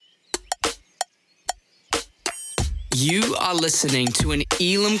You are listening to an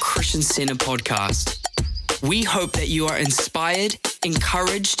Elam Christian Center podcast. We hope that you are inspired,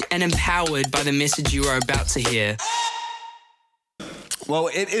 encouraged, and empowered by the message you are about to hear. Well,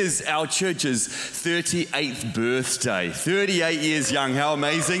 it is our church's 38th birthday. 38 years young, how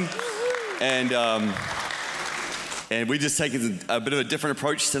amazing. And we're just taking a bit of a different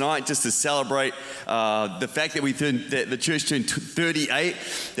approach tonight just to celebrate the fact that the church turned 38.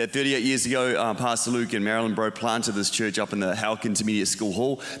 That 38 years ago, Pastor Luke and Marilyn Bro planted this church up in the Houck Intermediate School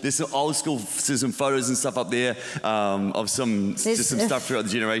Hall. There's some old school, there's some photos and stuff up there of some stuff throughout the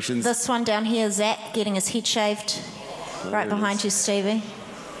generations. This one down here, Zach getting his head shaved, right behind you, Stevie.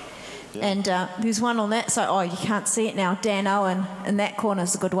 Yeah. And there's one on that side. You can't see it now. Dan Owen in that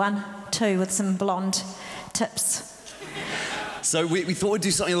corner's a good one too, with some blonde tips. So we thought we'd do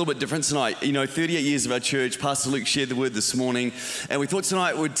something a little bit different tonight. You know, 38 years of our church. Pastor Luke shared the word this morning. And we thought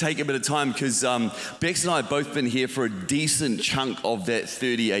tonight would take a bit of time because Bex and I have both been here for a decent chunk of that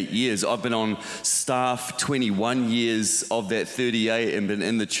 38 years. I've been on staff 21 years of that 38 and been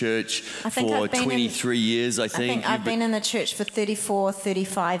in the church for 23 years, I think. I've been in the church for 34,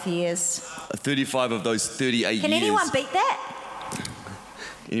 35 years. 35 of those 38 years. Can anyone beat that?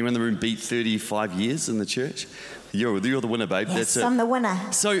 Anyone in the room beat 35 years in the church? You're the winner, babe. Yes, that's it. I'm the winner.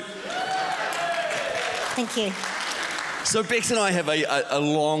 So, thank you. So Bex and I have a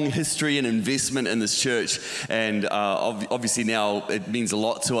long history and investment in this church, and obviously now it means a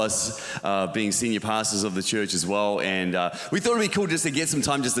lot to us being senior pastors of the church as well. And we thought it'd be cool just to get some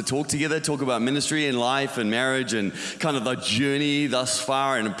time just to talk together, talk about ministry and life and marriage and kind of the journey thus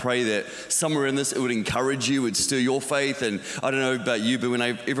far, and pray that somewhere in this it would encourage you, would stir your faith. And I don't know about you, but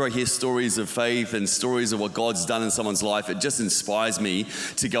whenever I hear stories of faith and stories of what God's done in someone's life, it just inspires me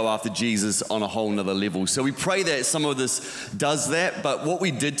to go after Jesus on a whole nother level. So we pray that some of this does that, but what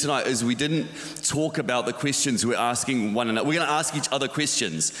we did tonight is we didn't talk about the questions we're asking one another. We're going to ask each other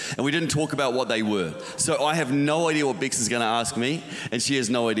questions, and we didn't talk about what they were. So I have no idea what Bex is going to ask me, and she has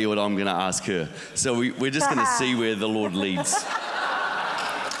no idea what I'm going to ask her. So we're just going to see where the Lord leads.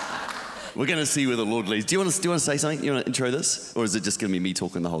 We're going to see where the Lord leads. Do you want to say something? You want to intro this? Or is it just going to be me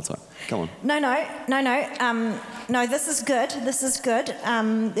talking the whole time? Come on. No, this is good.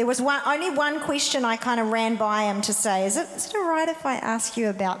 There was only one question I kind of ran by him to say, is it all right if I ask you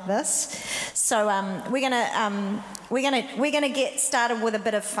about this? So we're gonna get started with a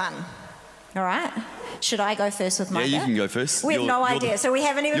bit of fun. All right? Should I go first with my bit? Yeah, you can go first. We have no idea. So we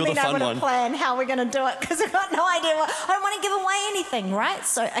haven't even been able to plan how we're going to do it because we've got no idea. I don't want to give away anything, right?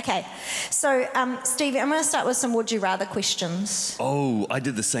 So, okay. So, Stevie, I'm going to start with some would you rather questions. Oh, I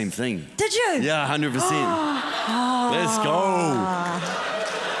did the same thing. Did you? Yeah, 100%.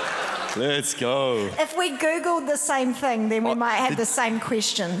 Let's go. If we Googled the same thing, then we might have the same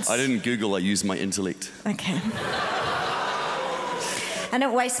questions. I didn't Google, I used my intellect. Okay. I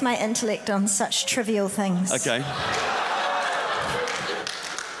don't waste my intellect on such trivial things. Okay.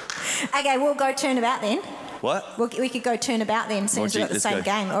 Okay, we'll go turnabout then. What? We could go turnabout then, since we've got the same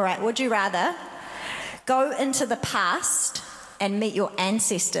game. All right, would you rather go into the past and meet your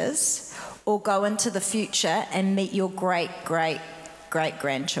ancestors, or go into the future and meet your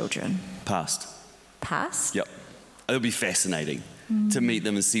great-great-great-grandchildren? Past. Past? Yep. It'll be fascinating to meet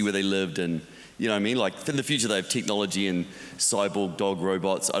them and see where they lived, and you know what I mean? Like, in the future, they have technology and cyborg dog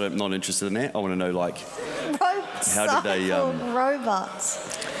robots. I'm not interested in that. I want to know, like,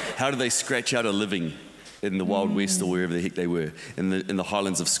 how did they scratch out a living in the Wild West or wherever the heck they were, in the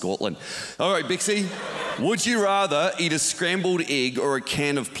Highlands of Scotland? All right, Bexy, would you rather eat a scrambled egg or a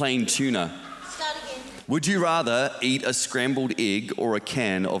can of plain tuna? Start again. Would you rather eat a scrambled egg or a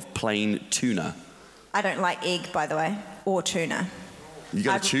can of plain tuna? I don't like egg, by the way, or tuna. You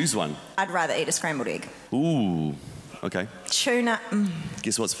got to choose one. I'd rather eat a scrambled egg. Ooh, okay. Tuna.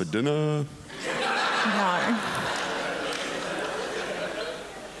 Guess what's for dinner? No.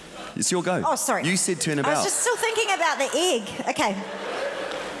 It's your go. Oh, sorry. You said turnabout. I was just still thinking about the egg. Okay.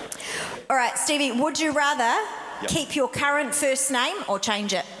 All right, Stevie, would you rather keep your current first name or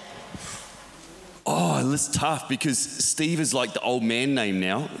change it? Oh, that's tough because Steve is like the old man name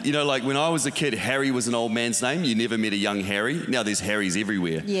now. You know, like when I was a kid, Harry was an old man's name. You never met a young Harry. Now there's Harrys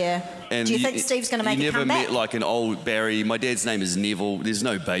everywhere. Yeah. And do you think Steve's going to make a comeback? You never met like an old Barry. My dad's name is Neville. There's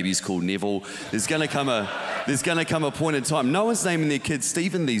no babies called Neville. There's going to come a point in time. No one's naming their kids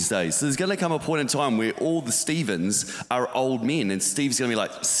Stephen these days. So there's going to come a point in time where all the Stephens are old men, and Steve's going to be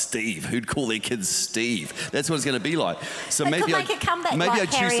like, Steve. Who'd call their kids Steve? That's what it's going to be like. So maybe I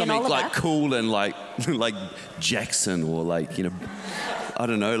choose something like cool and like Jackson, or like, you know, I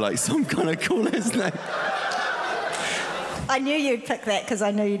don't know, like some kind of cool ass name. I knew you'd pick that because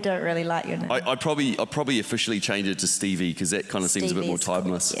I knew you don't really like your name. I'd probably officially change it to Stevie because that kind of seems a bit more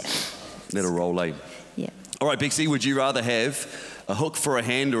timeless. Yeah. That'll roll, eh? Yeah. All right, Bixie, would you rather have a hook for a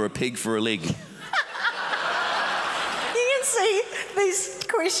hand or a pig for a leg? You can see these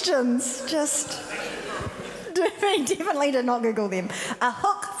questions just... Definitely did not Google them. A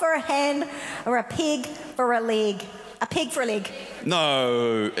hook for a hand or a pig for a leg? A pig for a leg.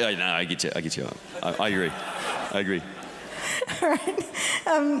 No, I get you. I agree. All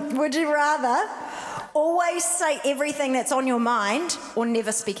right. Would you rather always say everything that's on your mind or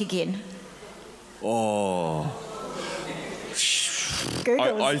never speak again? Oh.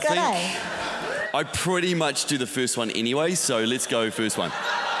 Google's I good, think eh? I pretty much do the first one anyway, so let's go first one.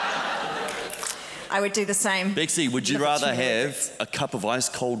 I would do the same. Bixie, would you Never rather too many have regrets. a cup of ice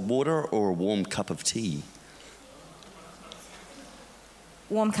cold water or a warm cup of tea?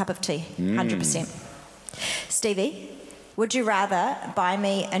 Warm cup of tea, 100%. Stevie, would you rather buy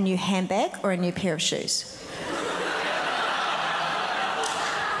me a new handbag or a new pair of shoes?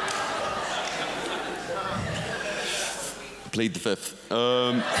 Plead the fifth.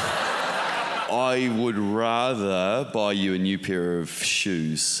 I would rather buy you a new pair of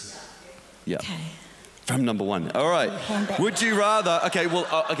shoes. Yeah. Okay. From number one. All right. Handbag. Would you rather? Okay. Well.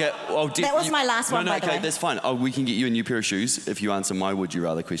 Okay. That was my last one, No. by the Okay. way. That's fine. We can get you a new pair of shoes if you answer my would you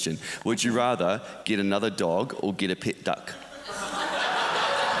rather question. Would you rather get another dog or get a pet duck?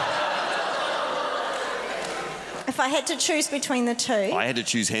 If I had to choose between the two, I had to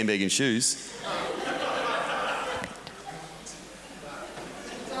choose handbag and shoes.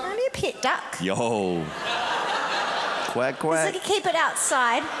 only a pet duck. Yo. Quack So quack. you keep it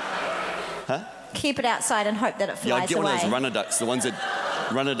outside. Huh? Keep it outside and hope that it Yeah, I'd flies get one away. of those runner ducks, the ones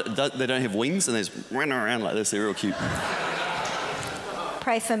that they don't have wings and they just run around like this. They're real cute.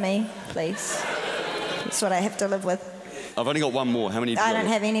 Pray for me, please. That's what I have to live with. I've only got one more. How many do you I got don't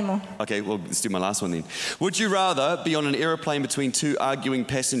left? have any more. Okay, well, let's do my last one then. Would you rather be on an aeroplane between two arguing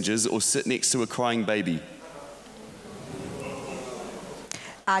passengers or sit next to a crying baby?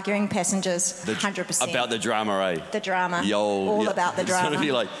 Arguing passengers, 100%. About the drama, eh? The drama. Yo, All yeah. about the It's sort of drama.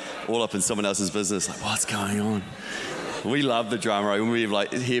 be like all up in someone else's business. Like, what's going on? We love the drama, right? When we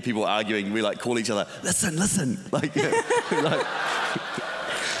like hear people arguing, we like call each other, listen. Like, like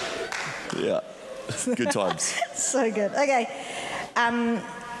yeah. Good times. So good. Okay. I've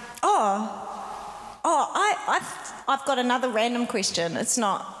got another random question. It's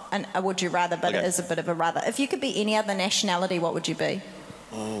not a would you rather, but Okay. it is a bit of a rather. If you could be any other nationality, what would you be?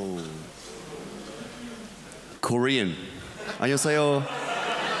 Oh. Korean. 안녕하세요.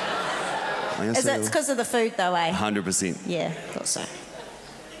 Is it because of the food, though, eh? 100%. Yeah, thought so.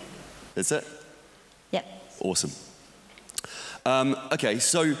 That's it? Yep. Awesome. Okay,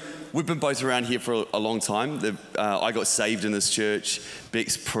 so we've been both around here for a long time. I got saved in this church.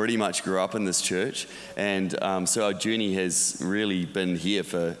 Bex pretty much grew up in this church. And so our journey has really been here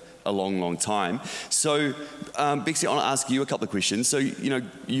for a long time. So, Bexy, I want to ask you a couple of questions. So, you know,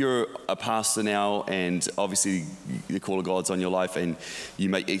 you're a pastor now, and obviously the call of God's on your life, and you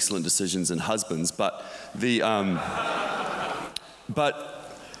make excellent decisions and husbands. But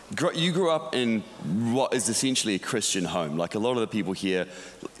you grew up in what is essentially a Christian home. Like a lot of the people here,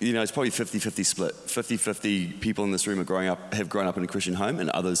 you know, it's probably 50-50 split. 50-50 people in this room have grown up in a Christian home, and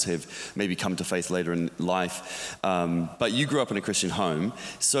others have maybe come to faith later in life. But you grew up in a Christian home.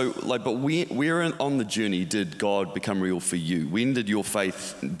 So, like, but where on the journey did God become real for you? When did your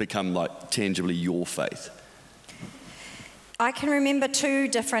faith become, like, tangibly your faith? I can remember two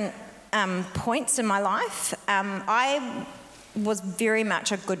different points in my life. I was very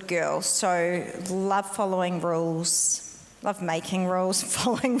much a good girl, so love following rules, love making rules,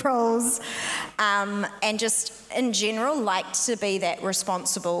 following rules, and just in general liked to be that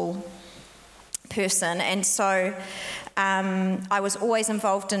responsible person. And so I was always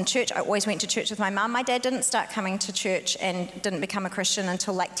involved in church. I always went to church with my mum. My dad didn't start coming to church and didn't become a Christian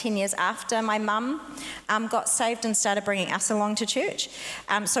until like 10 years after my mum got saved and started bringing us along to church.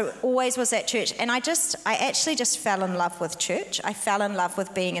 So always was at church. And I actually just fell in love with church. I fell in love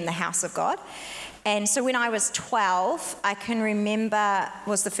with being in the house of God. And so when I was 12, I can remember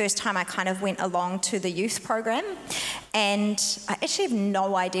was the first time I kind of went along to the youth program. And I actually have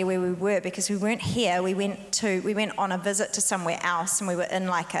no idea where we were because we weren't here. We went on a visit to somewhere else, and we were in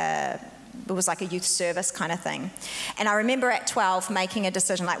it was like a youth service kind of thing. And I remember at 12 making a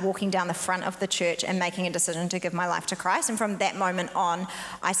decision, like walking down the front of the church and making a decision to give my life to Christ. And from that moment on,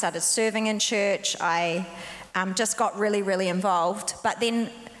 I started serving in church. I just got really, really involved. But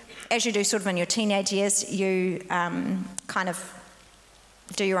then, as you do sort of in your teenage years, you kind of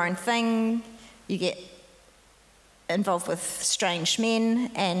do your own thing. You get involved with strange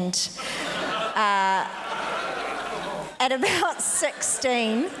men, and at about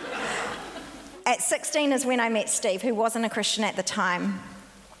 16, at 16 is when I met Steve, who wasn't a Christian at the time.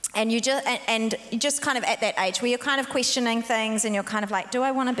 And you just kind of at that age where you're kind of questioning things, and you're kind of like, do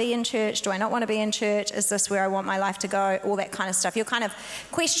I want to be in church? Do I not want to be in church? Is this where I want my life to go? All that kind of stuff. You're kind of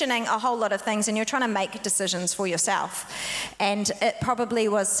questioning a whole lot of things, and you're trying to make decisions for yourself. And it probably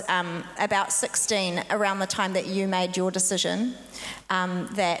was about 16, around the time that you made your decision,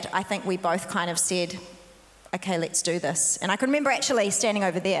 that I think we both kind of said, okay, let's do this. And I can remember actually standing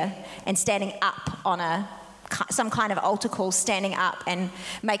over there and standing up on some kind of altar call, standing up and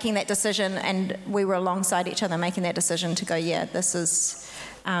making that decision, and we were alongside each other making that decision to go, yeah, this is,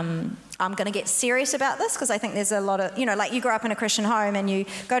 I'm going to get serious about this, because I think there's a lot of, like you grow up in a Christian home and you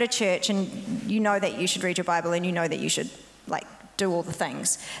go to church and you know that you should read your Bible and you know that you should like do all the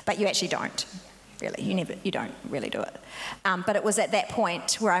things, but you actually don't. Really, you don't really do it. But it was at that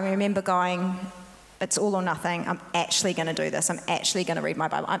point where I remember going, it's all or nothing. I'm actually going to do this. I'm actually going to read my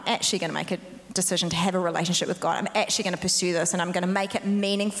Bible. I'm actually going to make a decision to have a relationship with God. I'm actually going to pursue this, and I'm going to make it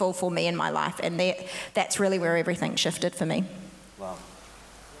meaningful for me in my life. And that's really where everything shifted for me. Wow.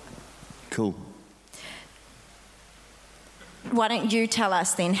 Cool. Why don't you tell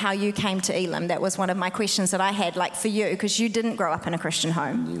us then how you came to Elim? That was one of my questions that I had, like for you, because you didn't grow up in a Christian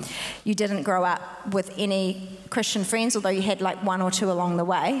home. Yeah. You didn't grow up with any Christian friends, although you had like one or two along the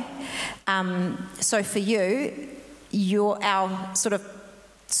way. So for you, our sort of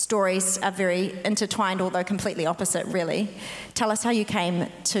stories are very intertwined, although completely opposite, really. Tell us how you came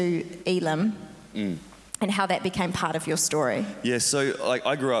to Elim. And how that became part of your story. Yeah, so like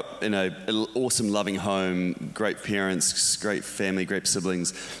I grew up in an awesome, loving home, great parents, great family, great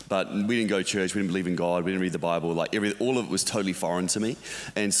siblings, but we didn't go to church, we didn't believe in God, we didn't read the Bible, all of it was totally foreign to me.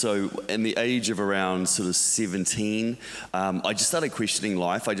 And so in the age of around sort of 17, I just started questioning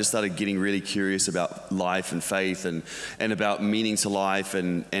life. I just started getting really curious about life and faith and about meaning to life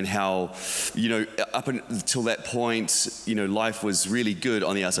and how, up until that point, life was really good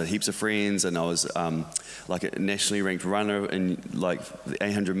on the outside, heaps of friends, and I was like a nationally ranked runner in like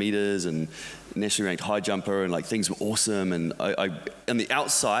 800 meters and nationally ranked high jumper, and like things were awesome, and I on the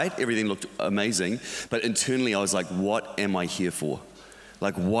outside everything looked amazing, but internally I was like, what am I here for?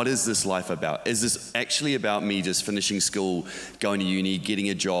 Like, what is this life about? Is this actually about me just finishing school, going to uni, getting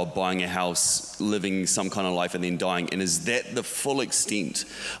a job, buying a house, living some kind of life and then dying? And is that the full extent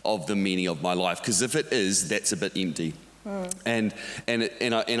of the meaning of my life? Because if it is, that's a bit empty. And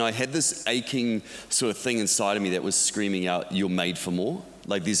I had this aching sort of thing inside of me that was screaming out, you're made for more.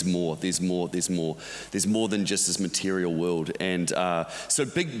 Like there's more than just this material world. And so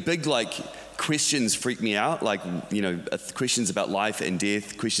big like questions freak me out, like, questions about life and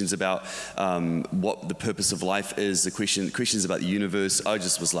death, questions about what the purpose of life is, questions about the universe. I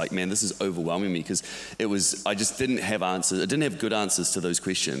just was like, man, this is overwhelming me, because I just didn't have answers. I didn't have good answers to those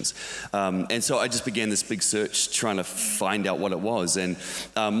questions. And so I just began this big search trying to find out what it was. And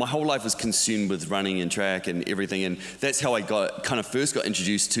my whole life was consumed with running and track and everything. And that's how I first got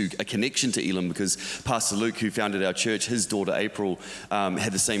introduced to a connection to Elim, because Pastor Luke, who founded our church, his daughter April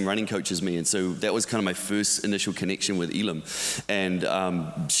had the same running coach as me, and so that was kind of my first initial connection with Elim. And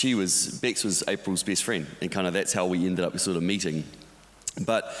Bex was April's best friend, and kind of that's how we ended up sort of meeting.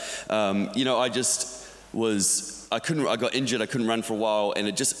 But I got injured, I couldn't run for a while, and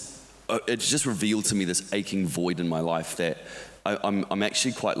it just revealed to me this aching void in my life that I'm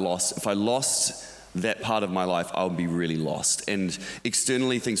actually quite lost. If I lost that part of my life, I would be really lost. And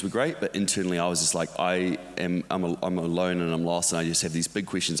externally things were great, but internally I was just like, I'm alone and I'm lost, and I just have these big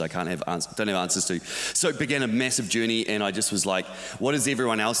questions I don't have answers to. So it began a massive journey, and I just was like, what does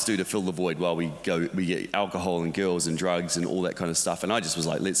everyone else do to fill the void? Well, we get alcohol and girls and drugs and all that kind of stuff, and I just was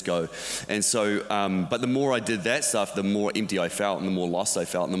like, let's go. And so, but the more I did that stuff, the more empty I felt and the more lost I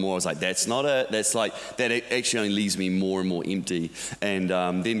felt, and the more I was like, that's not it. That's like, that actually only leaves me more and more empty. And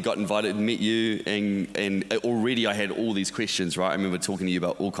then got invited and met you, and already I had all these questions, right? I remember talking to you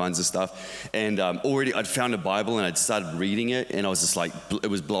about all kinds of stuff, and already I'd found a Bible and I'd started reading it, and I was just like, it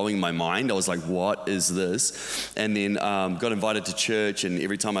was blowing my mind. I was like, what is this? And then got invited to church, and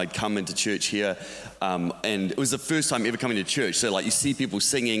every time I'd come into church here, and it was the first time ever coming to church, so like you see people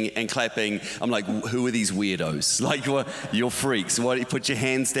singing and clapping, I'm like, who are these weirdos? Like, you're freaks. What? Put your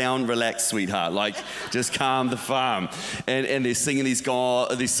hands down, relax, sweetheart. Like, just calm the farm. And they're singing these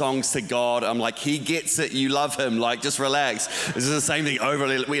songs to God. I'm like, he gets it, you love him, like, just relax. This is the same thing over,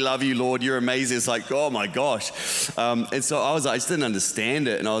 we love you, Lord, you're amazing. It's like, oh my gosh. And so I just didn't understand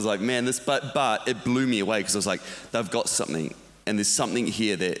it, and I was like, man, but it blew me away, because I was like, they've got something, and there's something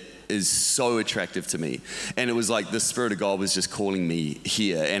here that is so attractive to me. And it was like the Spirit of God was just calling me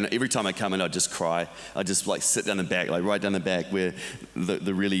here. And every time I come in, I'd just cry. I'd just like sit down the back, like right down the back where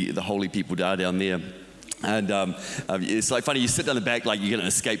the holy people are down there. And it's like funny, you sit down the back like you're going to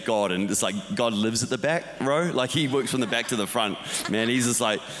escape God, and it's like God lives at the back row. Like he works from the back to the front. Man, he's just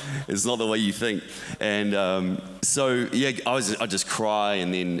like, it's not the way you think. And so, yeah, I just cry.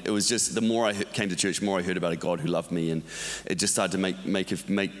 And then it was just, the more I came to church, the more I heard about a God who loved me. And it just started to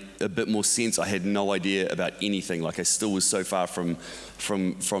make a bit more sense. I had no idea about anything. Like I still was so far from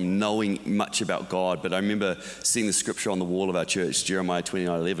knowing much about God. But I remember seeing the scripture on the wall of our church, Jeremiah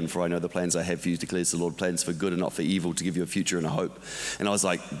 29:11, for I know the plans I have for you, declares the Lord, plans for good and not for evil, to give you a future and a hope. And I was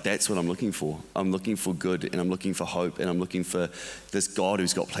like, that's what I'm looking for. I'm looking for good, and I'm looking for hope, and I'm looking for this God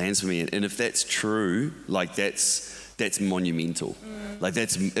who's got plans for me. And if that's true, like that's monumental. Like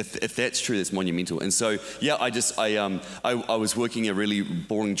if that's true, that's monumental. And so, yeah, I was working a really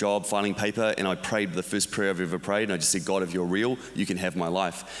boring job, filing paper, and I prayed the first prayer I've ever prayed, and I just said, God, if you're real, you can have my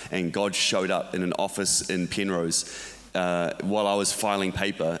life. And God showed up in an office in Penrose while I was filing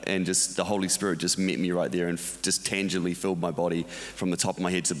paper, and just the Holy Spirit just met me right there and just tangibly filled my body from the top of my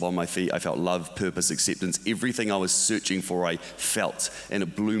head to the bottom of my feet. I felt love, purpose, acceptance. Everything I was searching for, I felt, and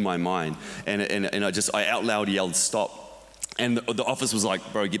it blew my mind. And I out loud yelled, stop. And the office was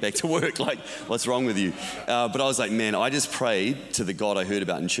like, bro, get back to work. Like, what's wrong with you? But I was like, man, I just prayed to the God I heard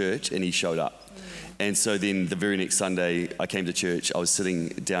about in church, and he showed up. And so then the very next Sunday, I came to church. I was sitting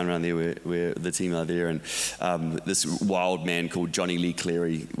down around there where the team are there, and this wild man called Johnny Lee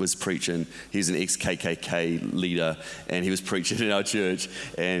Cleary was preaching. He's an ex-KKK leader, and he was preaching in our church.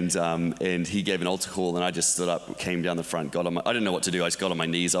 And he gave an altar call, and I just stood up, came down the front, I didn't know what to do. I just got on my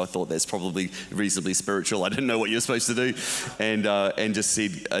knees. I thought that's probably reasonably spiritual. I didn't know what you're supposed to do, and just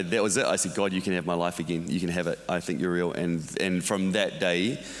said, that was it. I said, God, you can have my life again. You can have it. I think you're real. And from that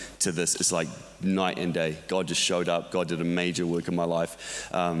day to this, it's like night and day. God just showed up. God did a major work in my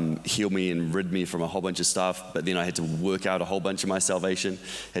life, healed me and rid me from a whole bunch of stuff. But then I had to work out a whole bunch of my salvation,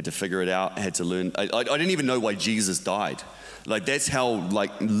 had to figure it out, had to learn. I didn't even know why Jesus died. Like that's how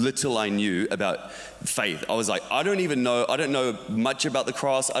little I knew about faith. I was like, I don't know much about the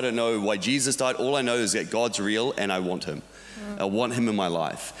cross. I don't know why Jesus died. All I know is that God's real and I want him. I want him in my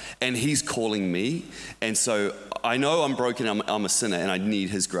life, and he's calling me. And so I know I'm broken, I'm a sinner, and I need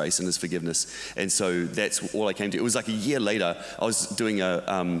his grace and his forgiveness. And so that's all I came to. It was like a year later, I was doing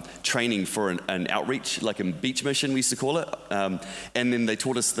a training for an outreach, like a beach mission, we used to call it. And then they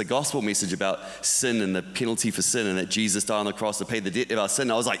taught us the gospel message about sin and the penalty for sin, and that Jesus died on the cross to pay the debt of our sin.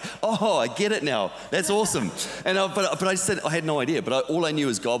 And I was like, oh, I get it now. That's awesome. And but I said, I had no idea. But all I knew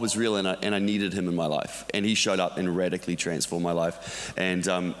is God was real, and I needed him in my life. And he showed up and radically transformed my life. And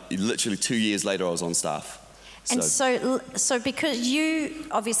literally 2 years later, I was on staff. And so because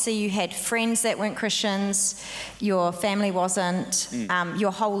you had friends that weren't Christians, your family wasn't,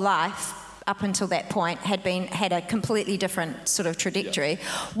 your whole life up until that point had a completely different sort of trajectory. Yeah.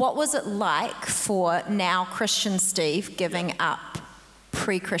 What was it like for now Christian Steve giving up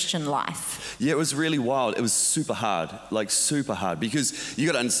pre-Christian life? Yeah, it was really wild. It was super hard, because you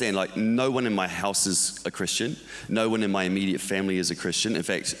got to understand, no one in my house is a Christian. No one in my immediate family is a Christian. In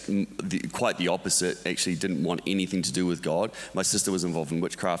fact, quite the opposite, actually didn't want anything to do with God. My sister was involved in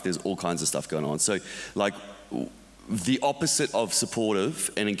witchcraft. There's all kinds of stuff going on. So, the opposite of supportive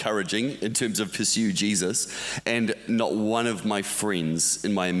and encouraging in terms of pursue Jesus, and not one of my friends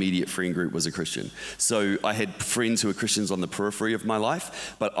in my immediate friend group was a Christian. So I had friends who were Christians on the periphery of my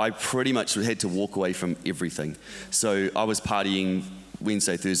life, but I pretty much had to walk away from everything. So I was partying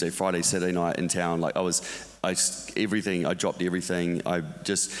Wednesday, Thursday, Friday, Saturday night in town. I dropped everything.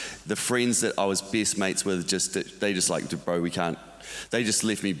 The friends that I was best mates with, bro, we can't. They just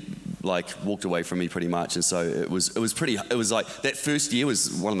left me, walked away from me pretty much. And so it was like that first year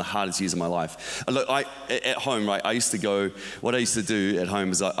was one of the hardest years of my life. Look, at home, right, what I used to do at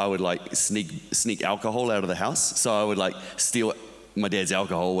home is I would sneak alcohol out of the house. So I would steal my dad's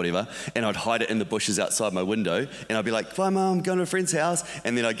alcohol or whatever, and I'd hide it in the bushes outside my window, and I'd be like, bye mom, I'm going to a friend's house,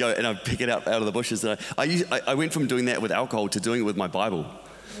 and then I'd go and I'd pick it up out of the bushes. And I went from doing that with alcohol to doing it with my Bible.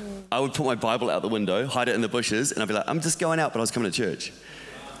 I would put my Bible out the window, hide it in the bushes, and I'd be like, I'm just going out, but I was coming to church.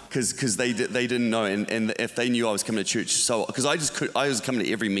 Because they didn't know, and if they knew I was coming to church, because I was coming to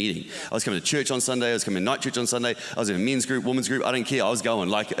every meeting. I was coming to church on Sunday, I was coming to night church on Sunday, I was in a men's group, women's group, I didn't care, I was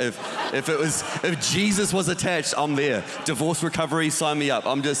going. If Jesus was attached, I'm there. Divorce recovery, sign me up.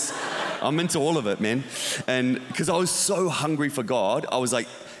 I'm into all of it, man. And because I was so hungry for God, I was like,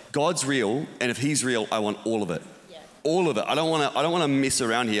 God's real, and if he's real, I want all of it. All of it. I don't want to mess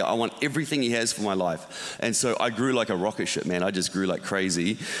around here. I want everything he has for my life. And so I grew like a rocket ship, man. I just grew like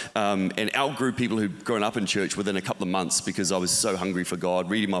crazy, and outgrew people who'd grown up in church within a couple of months because I was so hungry for God,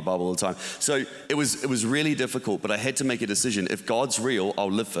 reading my Bible all the time. So it was really difficult, but I had to make a decision. If God's real,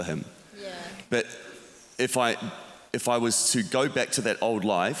 I'll live for him. Yeah. But if I was to go back to that old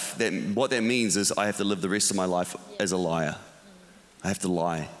life, what that means is I have to live the rest of my life as a liar. I have to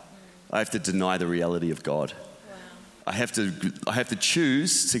lie. I have to deny the reality of God. I have to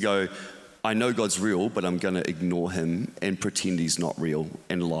choose to go, I know God's real, but I'm going to ignore him and pretend he's not real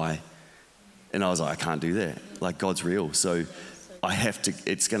and lie. And I was like, I can't do that. Like, God's real. So I have to,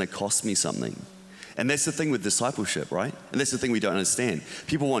 it's going to cost me something. And that's the thing with discipleship, right? And that's the thing we don't understand.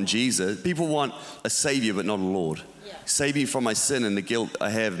 People want Jesus. People want a savior, but not a Lord. Yeah. Save me from my sin and the guilt I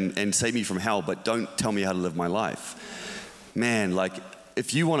have, and save me from hell, but don't tell me how to live my life. Man, like,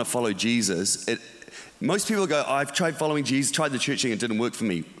 if you want to follow Jesus, most people go, I've tried following Jesus, tried the church thing, it didn't work for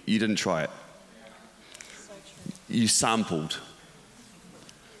me. You didn't try it. You sampled.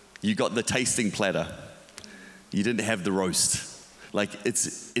 You got the tasting platter. You didn't have the roast. Like,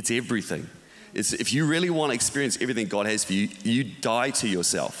 it's everything. If you really want to experience everything God has for you, you die to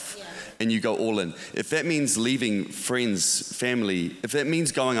yourself and you go all in. If that means leaving friends, family, if that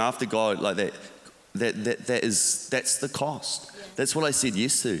means going after God like that, that's the cost. That's what I said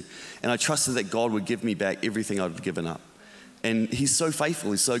yes to. And I trusted that God would give me back everything I'd given up. And he's so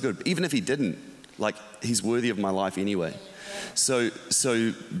faithful, he's so good. Even if he didn't, like, he's worthy of my life anyway.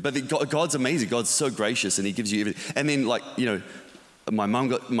 But God's amazing. God's so gracious, and he gives you everything. And then, like, you know, my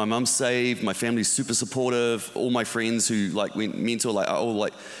mum's saved, my family's super supportive, all my friends who like went mentor, like, are all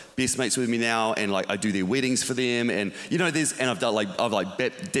like best mates with me now, and like I do their weddings for them, and you know, I've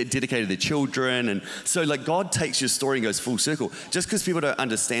dedicated their children, and so like God takes your story and goes full circle. Just because people don't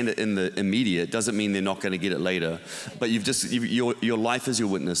understand it in the immediate doesn't mean they're not going to get it later. But your life is your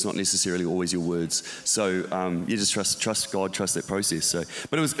witness, not necessarily always your words. So you just trust God, trust that process. So,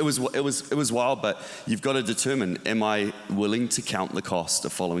 but it was wild. But you've got to determine: am I willing to count the cost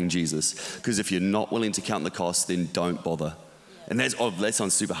of following Jesus? Because if you're not willing to count the cost, then don't bother. And that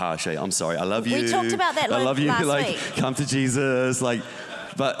sounds super harsh, eh? I'm sorry. I love you. We talked about that I love you. last like, week. Come to Jesus. Like,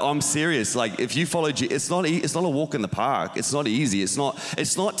 but I'm serious. Like, if you follow Jesus, it's not a walk in the park. It's not easy. It's not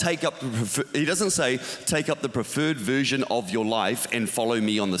take up. He doesn't say take up the preferred version of your life and follow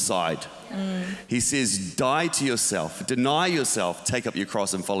me on the side. He says, die to yourself, deny yourself, take up your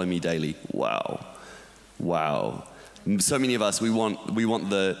cross and follow me daily. Wow. So many of us, we want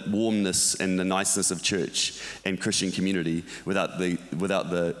the warmness and the niceness of church and Christian community without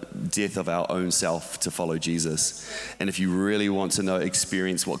the death of our own self to follow Jesus. And if you really want to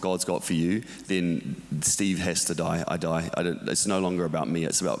experience what God's got for you, then Steve has to die. I die. It's no longer about me.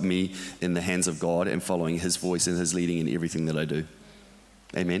 It's about me in the hands of God and following his voice and his leading in everything that I do.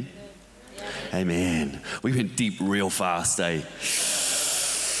 Amen? Yeah. Amen. We went deep real fast, eh?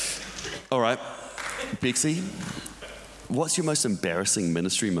 All right. Bexy, what's your most embarrassing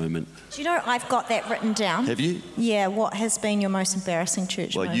ministry moment? Do you know, I've got that written down. Have you? Yeah, what has been your most embarrassing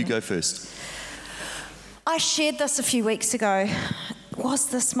church moment? Well, you go first. I shared this a few weeks ago. Was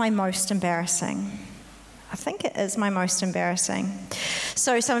this my most embarrassing? I think it is my most embarrassing.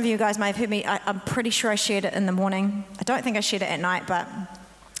 So some of you guys may have heard me. I'm pretty sure I shared it in the morning. I don't think I shared it at night, but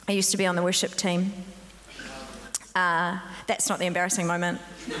I used to be on the worship team. That's not the embarrassing moment.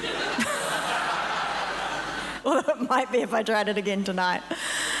 Although it might be if I tried it again tonight.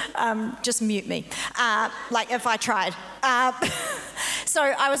 Just mute me. Like if I tried. So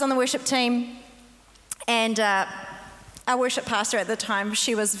I was on the worship team, and our worship pastor at the time,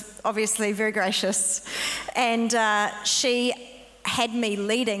 she was obviously very gracious, and she had me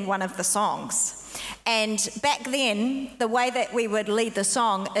leading one of the songs. And back then, the way that we would lead the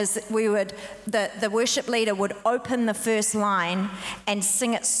song is that the worship leader would open the first line and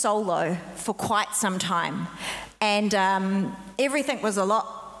sing it solo for quite some time. And everything was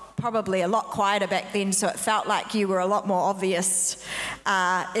probably a lot quieter back then, so it felt like you were a lot more obvious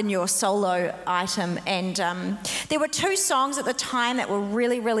in your solo item. And there were two songs at the time that were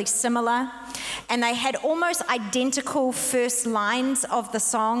really, really similar, and they had almost identical first lines of the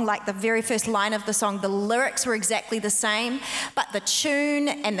song, like the very first line of the song. The lyrics were exactly the same, but the tune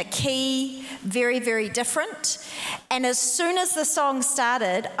and the key, very, very different. And as soon as the song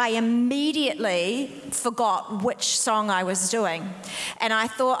started, I immediately forgot which song I was doing. And I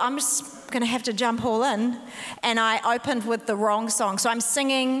thought, I'm just going to have to jump all in. And I opened with the wrong song. So I'm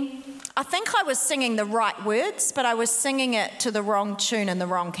singing, I think I was singing the right words, but I was singing it to the wrong tune and the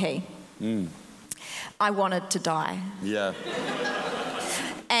wrong key. I wanted to die. Yeah.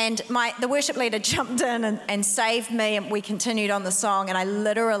 And the worship leader jumped in and saved me, and we continued on the song, and I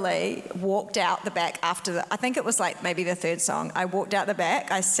literally walked out the back after I think it was like maybe the third song. I walked out the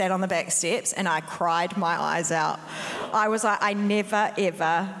back, I sat on the back steps, and I cried my eyes out. I was like, I never,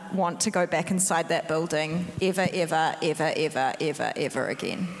 ever want to go back inside that building ever, ever, ever, ever, ever, ever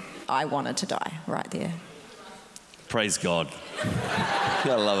again. I wanted to die right there. Praise God.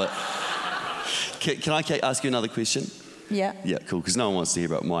 I love it. Can I ask you another question? Yeah. Yeah, cool, because no one wants to hear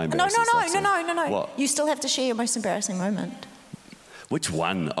about my embarrassing stuff. No. What? You still have to share your most embarrassing moment. Which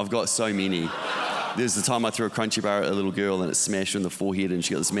one? I've got so many. There's the time I threw a crunchy bar at a little girl and it smashed her in the forehead and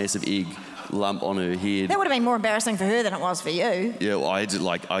she got this massive egg lump on her head. That would have been more embarrassing for her than it was for you. Yeah, well, I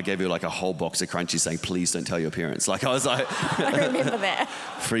gave her like a whole box of crunchies saying, please don't tell your parents. Like, I was like... I remember that.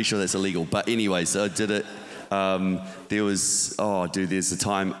 Pretty sure that's illegal. But anyway, so I did it. There's a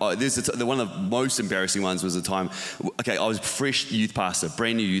time, one of the most embarrassing ones was a time, okay, I was fresh youth pastor,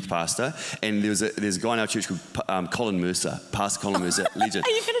 brand new youth pastor, and there's a guy in our church called Colin Mercer, Pastor Colin Mercer, legend.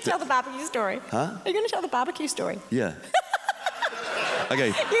 Are you going to tell the barbecue story? Huh? Are you going to tell the barbecue story? Yeah. Okay.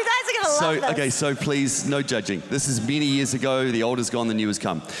 You guys are going to love this. Okay, so please, no judging. This is many years ago, the old is gone, the new has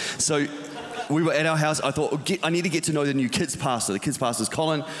come. So, we were at our house. I thought, I need to get to know the new kids pastor. The kids pastor's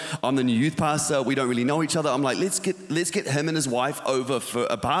Colin. I'm the new youth pastor. We don't really know each other. I'm like, let's get him and his wife over for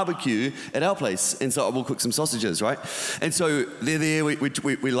a barbecue at our place. And so we'll cook some sausages, right? And so they're there. We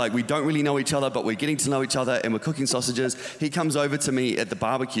don't really know each other, but we're getting to know each other and we're cooking sausages. He comes over to me at the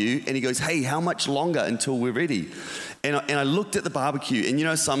barbecue and he goes, hey, how much longer until we're ready? And I looked at the barbecue, and you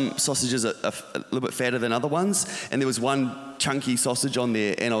know some sausages are a little bit fatter than other ones, and there was one chunky sausage on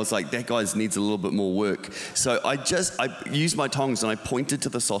there, and I was like, that guy needs a little bit more work. So I used my tongs and I pointed to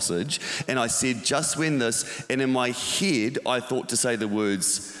the sausage, and I said, just when this, and in my head I thought to say the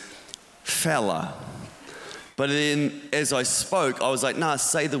words, fella. But then as I spoke, I was like, nah,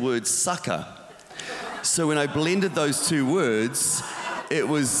 say the word sucker. So when I blended those two words, it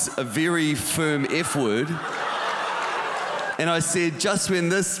was a very firm F word. And I said, just when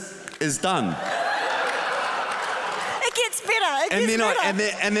this is done. It gets better.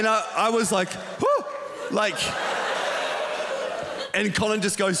 And then I was like, whoo, like, and Colin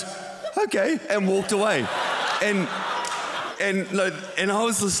just goes, okay, and walked away. And I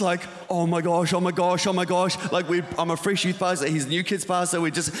was just like, oh my gosh. Like, I'm a fresh youth pastor, he's a new kids pastor,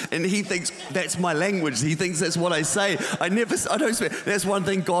 and he thinks that's my language. He thinks that's what I say. I don't swear. That's one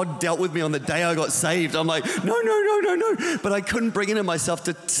thing God dealt with me on the day I got saved. I'm like, no. But I couldn't bring it in myself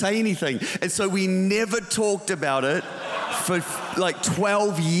to say anything. And so we never talked about it for like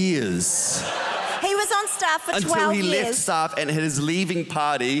 12 years. He was on staff for 12 years. Until he left staff and at his leaving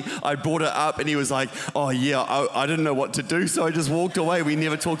party, I brought it up and he was like, oh yeah, I didn't know what to do, so I just walked away. We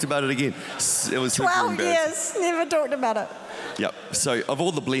never talked about it again. It was 12 years, never talked about it. Yep, so of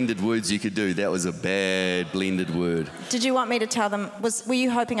all the blended words you could do, that was a bad blended word. Did you want me to tell them, were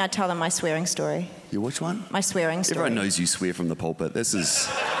you hoping I'd tell them my swearing story? Your which one? My swearing story. Everyone knows you swear from the pulpit. This is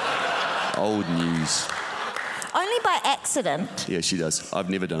old news. Only by accident. Yeah, she does. I've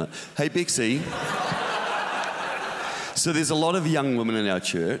never done it. Hey, Bexy. So there's a lot of young women in our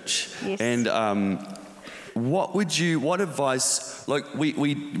church. Yes. And what advice, like we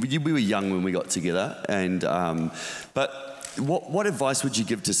were young when we got together, and but what advice would you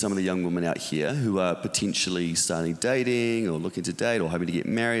give to some of the young women out here who are potentially starting dating or looking to date or hoping to get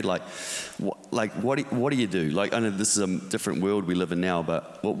married? What do you do? Like, I know this is a different world we live in now,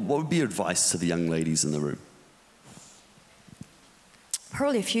 but what would be your advice to the young ladies in the room?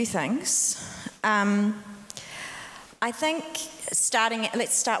 Probably a few things. I think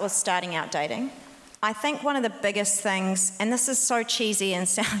let's start with starting out dating. I think one of the biggest things, and this is so cheesy and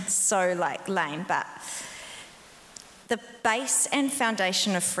sounds so like lame, but the base and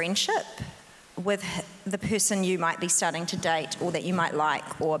foundation of friendship with the person you might be starting to date or that you might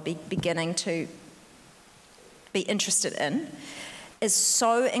like or be beginning to be interested in is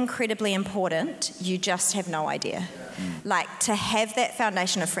so incredibly important, you just have no idea. Like, to have that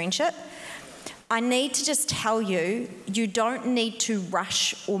foundation of friendship, I need to just tell you, you don't need to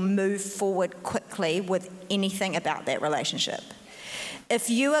rush or move forward quickly with anything about that relationship.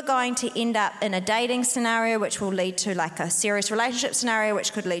 If you are going to end up in a dating scenario, which will lead to like a serious relationship scenario,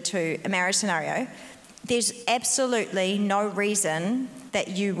 which could lead to a marriage scenario, there's absolutely no reason that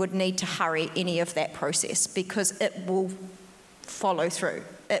you would need to hurry any of that process, because it will follow through.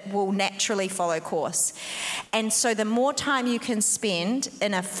 It will naturally follow course. And so the more time you can spend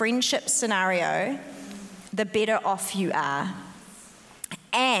in a friendship scenario, the better off you are.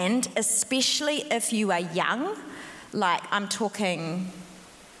 And especially if you are young, like I'm talking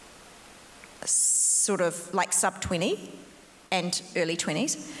sort of like sub 20, and early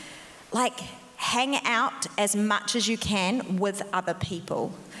 20s, like hang out as much as you can with other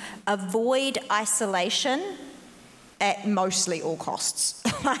people. Avoid isolation at mostly all costs.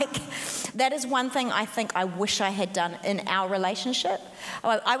 Like, that is one thing I think I wish I had done in our relationship.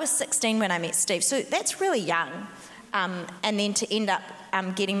 I was 16 when I met Steve, so that's really young. And then to end up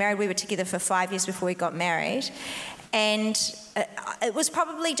getting married, we were together for 5 years before we got married. And it was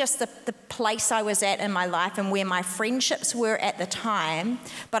probably just the place I was at in my life and where my friendships were at the time,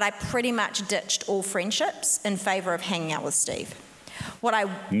 but I pretty much ditched all friendships in favour of hanging out with Steve.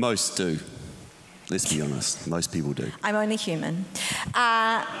 Most do. Let's be honest. Most people do. I'm only human.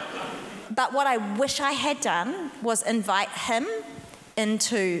 But what I wish I had done was invite him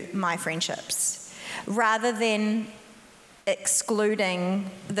into my friendships rather than excluding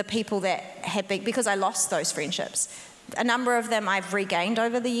the people that had been, because I lost those friendships. A number of them I've regained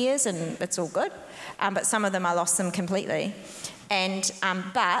over the years, and it's all good. But some of them I lost them completely. And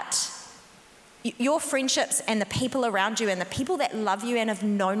but your friendships and the people around you and the people that love you and have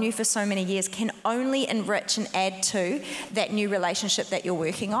known you for so many years can only enrich and add to that new relationship that you're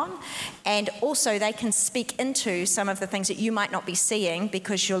working on. And also they can speak into some of the things that you might not be seeing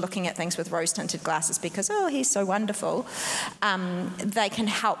because you're looking at things with rose-tinted glasses because, oh, he's so wonderful. They can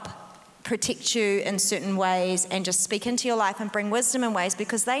help protect you in certain ways and just speak into your life and bring wisdom in ways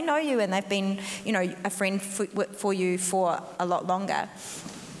because they know you and they've been, a friend for you for a lot longer.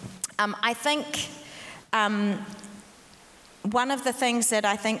 I think one of the things that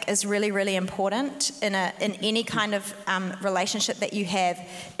I think is really, really important in any kind of relationship that you have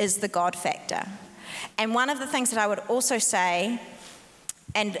is the God factor. And one of the things that I would also say,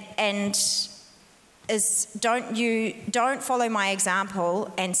 and is don't follow my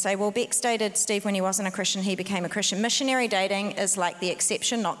example and say, well, Bex dated Steve when he wasn't a Christian, he became a Christian. Missionary dating is like the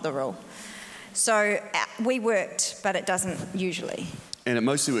exception, not the rule. So we worked, but it doesn't usually. And it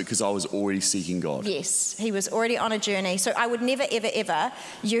mostly worked because I was already seeking God. Yes, he was already on a journey. So I would never, ever, ever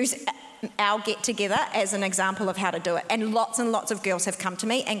use our get-together as an example of how to do it. And lots of girls have come to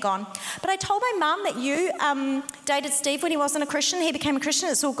me and gone, but I told my mum that you dated Steve when he wasn't a Christian. He became a Christian.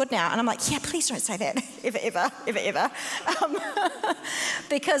 It's all good now. And I'm like, yeah, please don't say that. ever.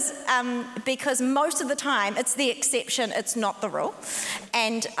 Because most of the time, it's the exception. It's not the rule.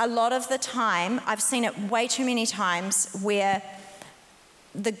 And a lot of the time, I've seen it way too many times where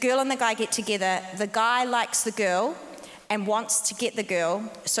the girl and the guy get together, the guy likes the girl and wants to get the girl,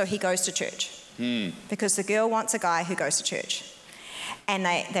 so he goes to church. Because the girl wants a guy who goes to church. And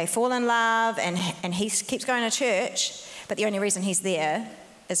they fall in love, and he keeps going to church, but the only reason he's there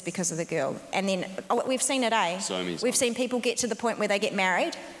is because of the girl. And then, we've seen it, eh? So many times. We've seen people get to the point where they get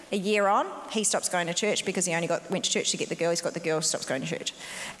married, a year on, he stops going to church because he only went to church to get the girl, he's got the girl, stops going to church.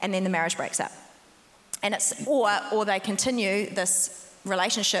 And then the marriage breaks up. And it's, or they continue this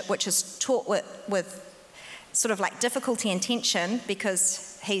relationship which is taught with sort of like difficulty and tension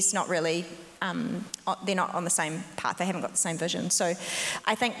because he's not really, they're not on the same path, they haven't got the same vision. So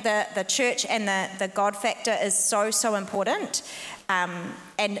I think the church and the God factor is so important. And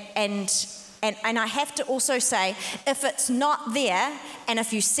I have to also say, if it's not there and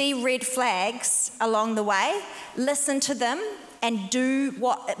if you see red flags along the way, listen to them and do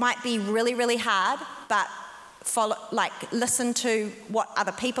what, it might be really, really hard, but listen to what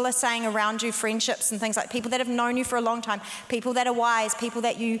other people are saying around you, friendships and things like people that have known you for a long time, people that are wise, people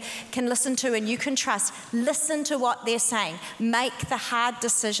that you can listen to and you can trust. Listen to what they're saying. Make the hard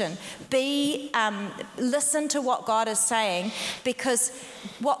decision. Listen to what God is saying, because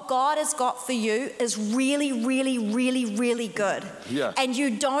what God has got for you is really, really, really, really good. Yeah. And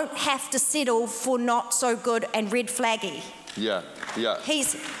you don't have to settle for not so good and red flaggy. Yeah.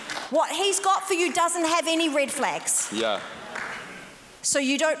 What he's got for you doesn't have any red flags. Yeah. So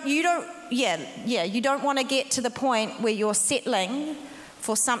you don't want to get to the point where you're settling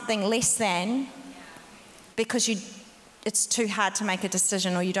for something less than because it's too hard to make a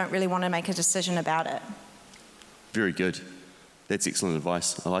decision or you don't really want to make a decision about it. Very good. That's excellent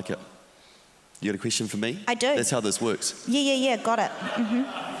advice. I like it. You got a question for me? I do. That's how this works. Yeah. Got it.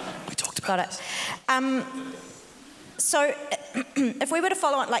 Mm-hmm. We talked about it. So if we were to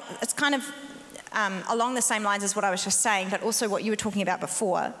follow on, like it's kind of along the same lines as what I was just saying, but also what you were talking about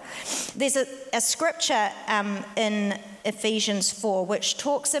before. There's a scripture in Ephesians 4 which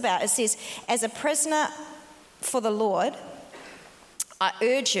talks about, it says, as a prisoner for the Lord, I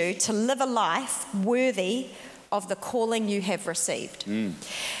urge you to live a life worthy of the calling you have received.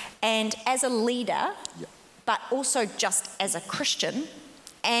 And as a leader, but also just as a Christian,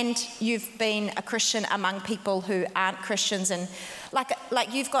 and you've been a Christian among people who aren't Christians, and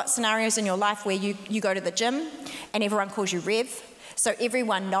like you've got scenarios in your life where you go to the gym and everyone calls you Rev, so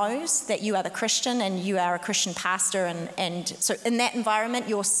everyone knows that you are the Christian and you are a Christian pastor, and so in that environment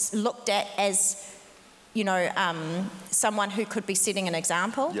you're looked at as, you know, someone who could be setting an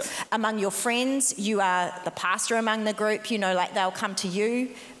example. Yep. Among your friends, you are the pastor among the group. You know, like they'll come to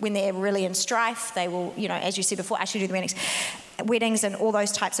you when they're really in strife. They will, you know, as you said before, ask you to do the weddings and all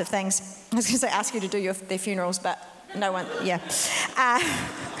those types of things. I was going to say ask you to do their funerals, but no one, yeah.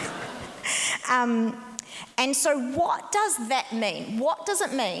 And so what does that mean? What does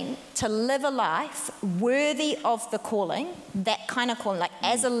it mean to live a life worthy of the calling, that kind of calling, like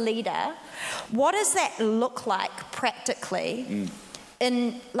as a leader? What does that look like practically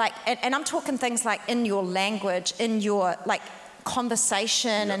in like, and I'm talking things like in your language, in your like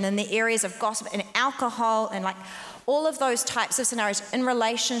conversation, and in the areas of gossip and alcohol and like all of those types of scenarios, in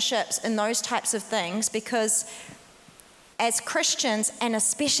relationships and those types of things, because as Christians, and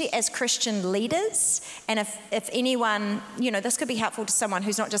especially as Christian leaders, and if anyone, you know, this could be helpful to someone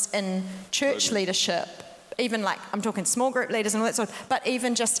who's not just in church leadership, even like, I'm talking small group leaders and all that sort of, but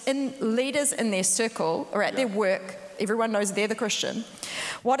even just in leaders in their circle or at their work, everyone knows they're the Christian.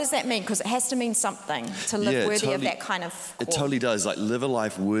 What does that mean? Because it has to mean something to live worthy of that kind of call. It totally does, like live a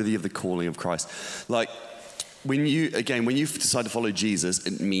life worthy of the calling of Christ. Like when you decide to follow Jesus,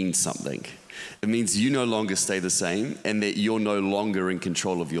 it means something. It means you no longer stay the same, and that you're no longer in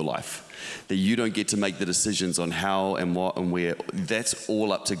control of your life. That you don't get to make the decisions on how and what and where. That's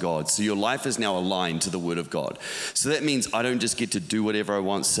all up to God. So your life is now aligned to the Word of God. So that means I don't just get to do whatever I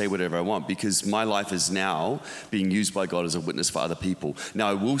want, say whatever I want, because my life is now being used by God as a witness for other people. Now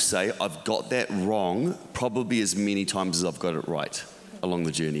I will say I've got that wrong probably as many times as I've got it right along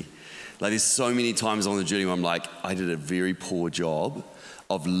the journey. Like there's so many times on the journey where I'm like, I did a very poor job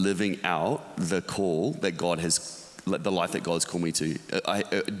of living out the call that God has, the life that God's called me to.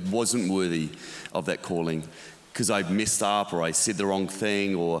 It wasn't worthy of that calling because I messed up, or I said the wrong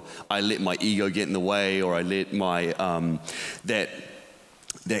thing, or I let my ego get in the way, or I let my that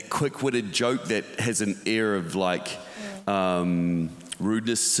quick-witted joke that has an air of like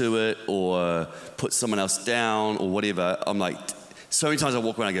rudeness to it, or put someone else down, or whatever. I'm like, so many times I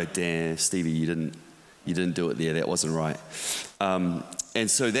walk around and I go, damn, Stevie, you didn't do it there. That wasn't right. And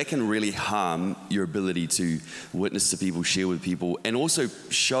so that can really harm your ability to witness to people, share with people, and also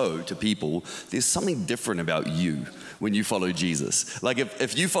show to people there's something different about you when you follow Jesus. Like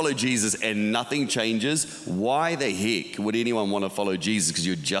if you follow Jesus and nothing changes, why the heck would anyone want to follow Jesus? Because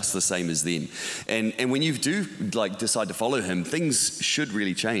you're just the same as them. And when you do like decide to follow him, things should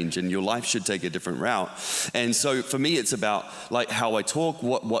really change and your life should take a different route. And so for me, it's about like how I talk,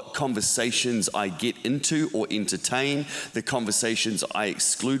 what conversations I get into or entertain, the conversations I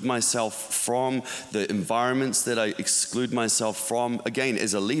exclude myself from, the environments that I exclude myself from. Again,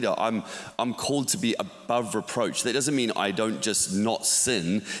 as a leader, I'm called to be above reproach. That doesn't mean I don't just not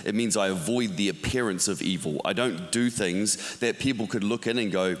sin. It means I avoid the appearance of evil. I don't do things that people could look in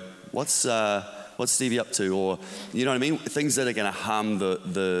and go, what's Stevie up to? Or, you know what I mean? Things that are going to harm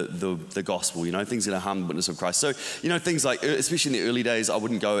the gospel, you know, things that are harm the witness of Christ. So, you know, things like, especially in the early days, I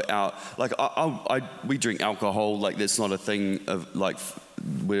wouldn't go out, like, we drink alcohol, like, that's not a thing of, like,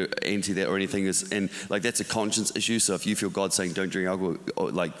 we're anti that or anything, and like that's a conscience issue. So if you feel God saying don't drink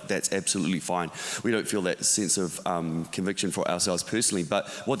alcohol, like that's absolutely fine. We don't feel that sense of conviction for ourselves personally, but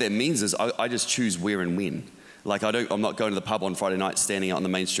what that means is I just choose where and when. Like I'm not going to the pub on Friday night, standing out on the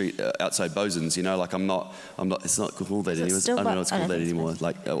main street outside Bosun's. You know, like I'm not. It's not called that anymore. I don't know what's called that anymore.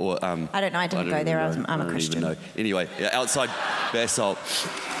 Like or I don't know. I didn't go there. I'm a Christian. Even know. Anyway, outside basalt.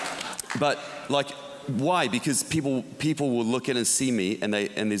 But like. Why? Because people will look in and see me, and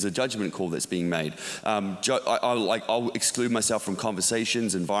there's a judgment call that's being made. I'll exclude myself from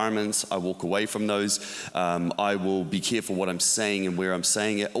conversations, environments. I walk away from those. I will be careful what I'm saying and where I'm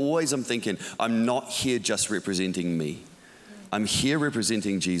saying it. Always, I'm thinking I'm not here just representing me. I'm here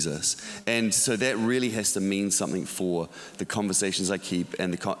representing Jesus, and so that really has to mean something for the conversations I keep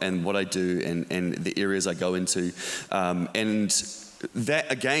and what I do and the areas I go into, and.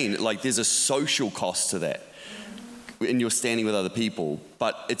 That again, like there's a social cost to that, and you're standing with other people.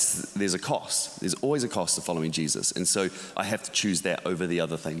 But there's a cost. There's always a cost to following Jesus, and so I have to choose that over the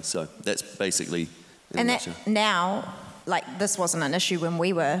other things. So that's basically. And that now, like this wasn't an issue when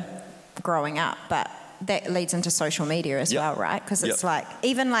we were growing up, but that leads into social media as well, right? Because it's like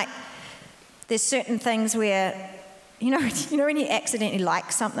even like there's certain things where you know when you accidentally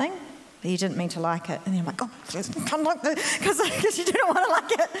like something. You didn't mean to like it, and you're like, oh, can't like that because you didn't want to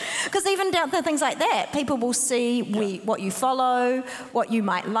like it. Because even out there things like that. People will see what you follow, what you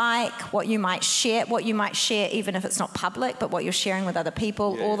might like, what you might share even if it's not public, but what you're sharing with other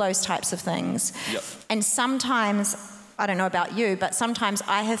people, all those types of things. Yep. And sometimes, I don't know about you, but sometimes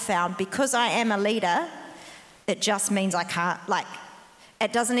I have found because I am a leader, it just means I can't, like,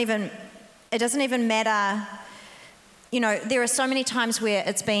 it doesn't even matter. You know, there are so many times where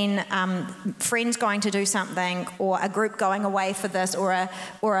it's been friends going to do something, or a group going away for this, or a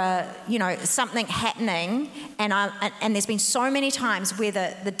you know, something happening, and there's been so many times where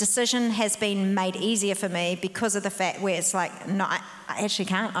the decision has been made easier for me because of the fact where it's like, no, I actually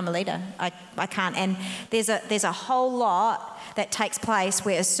can't. I'm a leader. I can't. And there's a whole lot that takes place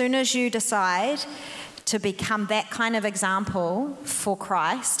where as soon as you decide to become that kind of example for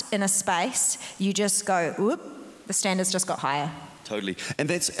Christ in a space, you just go, whoop. The standards just got higher. Totally.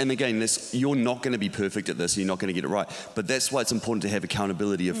 And again, you're not going to be perfect at this. You're not going to get it right. But that's why it's important to have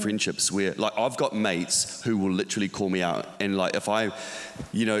accountability of friendships where, like, I've got mates who will literally call me out. And, like, if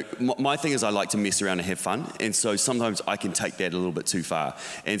my thing is I like to mess around and have fun. And so sometimes I can take that a little bit too far.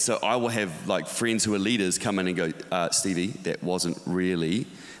 And so I will have, like, friends who are leaders come in and go, Stevie, that wasn't really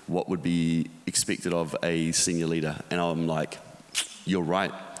what would be expected of a senior leader. And I'm like, you're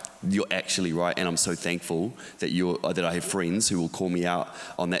right. You're actually right, and I'm so thankful that I have friends who will call me out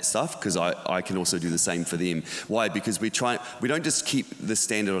on that stuff, because I can also do the same for them. Why? Because we don't just keep the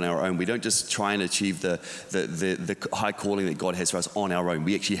standard on our own. We don't just try and achieve the high calling that God has for us on our own.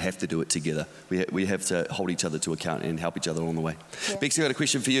 We actually have to do it together. We have to hold each other to account and help each other along the way. Yeah. Bex, I got a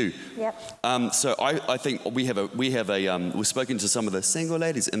question for you. Yep. So I think we've spoken to some of the single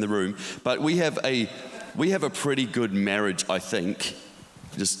ladies in the room, but we have a pretty good marriage, I think.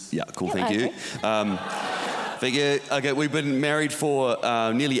 Cool, thank you. Okay, we've been married for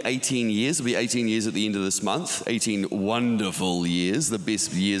nearly 18 years. It'll be 18 years at the end of this month. 18 wonderful years, the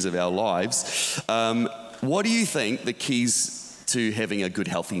best years of our lives. What do you think the keys to having a good,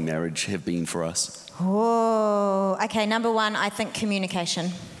 healthy marriage have been for us? Oh, okay, number one, I think communication.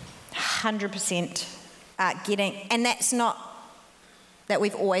 100% and that's not that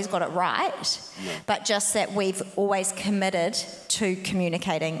we've always got it right, but just that we've always committed to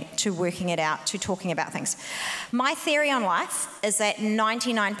communicating, to working it out, to talking about things. My theory on life is that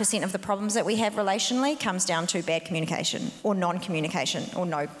 99% of the problems that we have relationally comes down to bad communication or non-communication or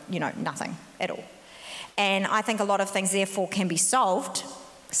nothing at all. And I think a lot of things therefore can be solved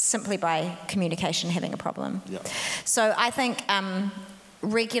simply by communication having a problem. Yeah. So I think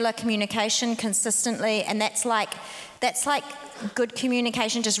regular communication consistently, and that's like good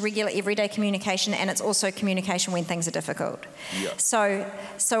communication, just regular everyday communication, and it's also communication when things are difficult. Yeah.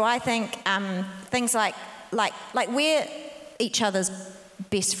 So I think things like we're each other's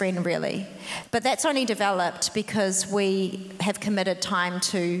best friend really, but that's only developed because we have committed time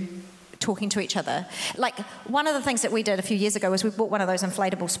to talking to each other. Like one of the things that we did a few years ago was we bought one of those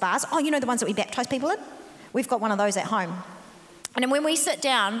inflatable spas. Oh, you know the ones that we baptise people in? We've got one of those at home. And then when we sit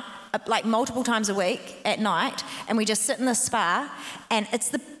down, like multiple times a week at night, and we just sit in the spa, and it's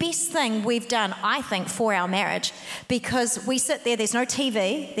the best thing we've done, I think, for our marriage, because we sit there, there's no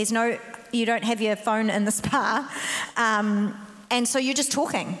TV, you don't have your phone in the spa, and so you're just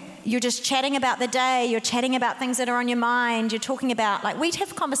talking. You're just chatting about the day, you're chatting about things that are on your mind, you're talking about, like, we'd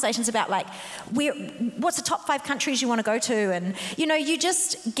have conversations about, like, what's the top 5 countries you want to go to, and, you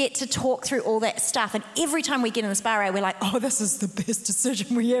just get to talk through all that stuff, and every time we get in the spa area, we're like, oh, this is the best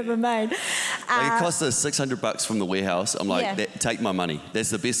decision we ever made. It cost us $600 from the warehouse. I'm like, take my money.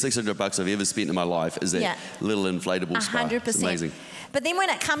 That's the best $600 I've ever spent in my life, is that little inflatable spa. 100%. It's amazing. But then when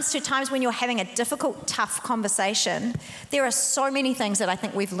it comes to times when you're having a difficult, tough conversation, there are so many things that I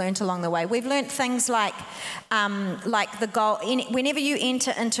think we've learned along the way. We've learned things like the goal, whenever you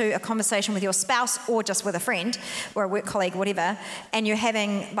enter into a conversation with your spouse or just with a friend or a work colleague, whatever, and you're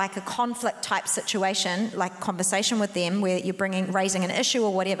having like a conflict type situation, like conversation with them where you're raising an issue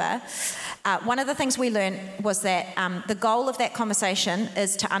or whatever, one of the things we learned was that the goal of that conversation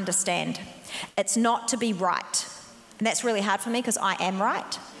is to understand. It's not to be right. And that's really hard for me because I am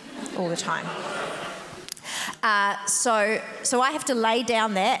right all the time. So I have to lay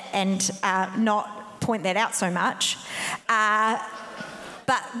down that and not point that out so much.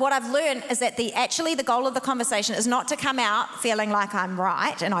 But what I've learned is that the goal of the conversation is not to come out feeling like I'm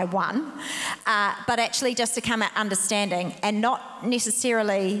right and I won, but actually just to come out understanding, and not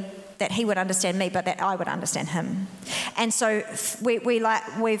necessarily that he would understand me, but that I would understand him. And so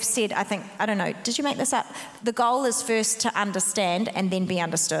we've said, I don't know, did you make this up? The goal is first to understand and then be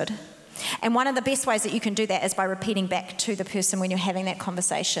understood. And one of the best ways that you can do that is by repeating back to the person when you're having that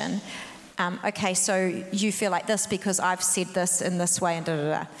conversation, okay, so you feel like this because I've said this in this way and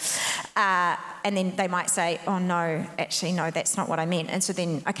da-da-da. And then they might say, oh no, actually no, that's not what I meant. And so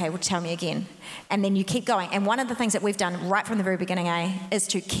then, okay, well tell me again. And then you keep going. And one of the things that we've done right from the very beginning, is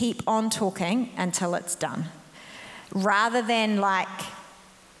to keep on talking until it's done. Rather than like,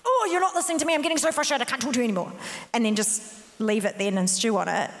 oh, you're not listening to me, I'm getting so frustrated, I can't talk to you anymore. And then just leave it then and stew on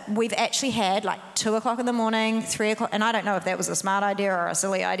it. We've actually had like 2 o'clock in the morning, 3 o'clock, and I don't know if that was a smart idea or a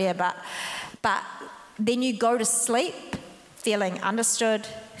silly idea, but then you go to sleep feeling understood,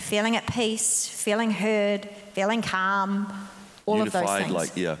 feeling at peace, feeling heard, feeling calm, all Unified, of those things.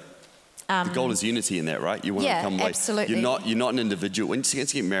 like, yeah. The goal is unity in that, right? You want to become like, absolutely. You're not an individual. When you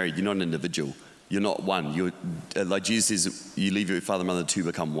get married, you're not an individual. You're not one. You're like Jesus says, you leave your father and mother to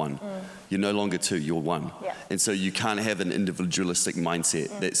become one. You're no longer two, you're one. Yeah. And so you can't have an individualistic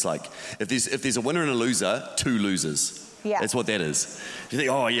mindset. That's like, if there's a winner and a loser, 2 losers. Yeah. That's what that is. You think,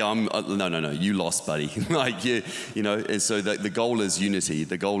 oh yeah, no, you lost, buddy. Like, you know, and so the goal is unity.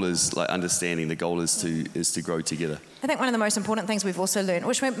 The goal is like understanding. The goal is to grow together. I think one of the most important things we've also learned,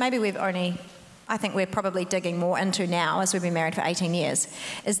 which I think we're probably digging more into now as we've been married for 18 years,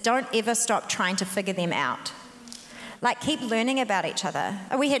 is don't ever stop trying to figure them out. Like, keep learning about each other.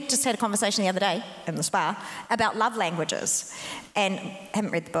 We just had a conversation the other day in the spa about love languages, and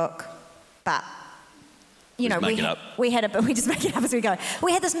haven't read the book, but you know, we just make it up as we go.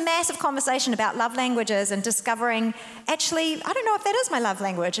 We had this massive conversation about love languages and discovering, actually, I don't know if that is my love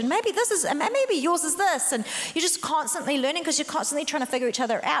language, and maybe yours is this, and you're just constantly learning because you're constantly trying to figure each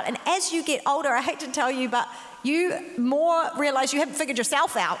other out. And as you get older, I hate to tell you, but you more realize you haven't figured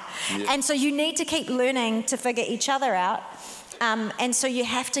yourself out. Yeah. And so you need to keep learning to figure each other out. And so you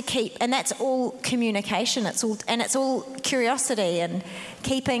have to keep, and that's all communication, it's all curiosity and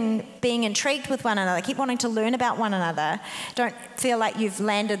being intrigued with one another, keep wanting to learn about one another. Don't feel like you've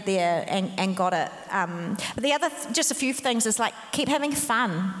landed there and got it. But the other, just a few things is like, keep having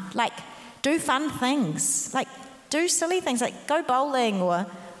fun. Like, do fun things. Like, do silly things, like go bowling or,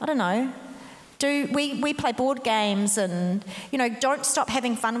 I don't know, we play board games, and you know, don't stop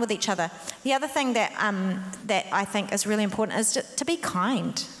having fun with each other. The other thing that I think is really important is to be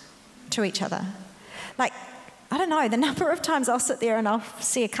kind to each other. Like, I don't know, the number of times I'll sit there and I'll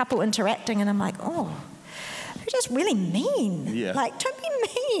see a couple interacting and I'm like, oh, they're just really mean. Yeah. Like, don't be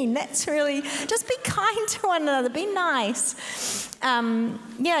mean. That's really, just be kind to one another. Be nice.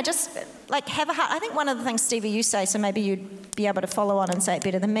 Just like have a heart. I think one of the things, Stevie, you say, so maybe you'd be able to follow on and say it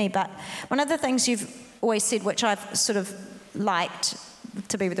better than me, but one of the things you've always said, which I've sort of liked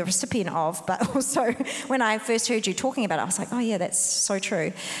to be the recipient of, but also when I first heard you talking about it, I was like, oh yeah, that's so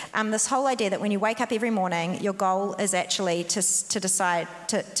true. This whole idea that when you wake up every morning, your goal is actually to decide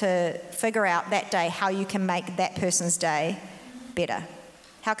to figure out that day how you can make that person's day better.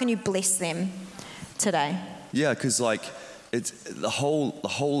 How can you bless them today? Yeah, because like it's the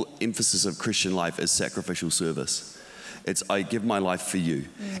whole emphasis of Christian life is sacrificial service. It's I give my life for you,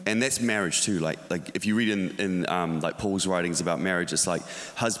 and that's marriage too. Like if you read in like Paul's writings about marriage, it's like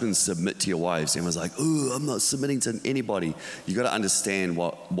husbands submit to your wives, and was like, oh, I'm not submitting to anybody. You got to understand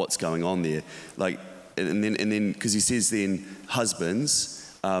what's going on there. Like, and then because he says then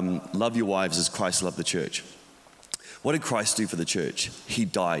husbands love your wives as Christ loved the church. What did Christ do for the church? He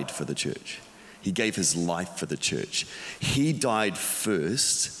died for the church. He gave his life for the church. He died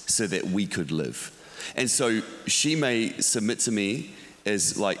first so that we could live. And so she may submit to me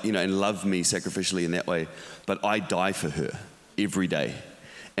as like, you know, and love me sacrificially in that way, but I die for her every day.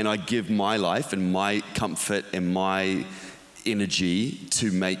 And I give my life and my comfort and my energy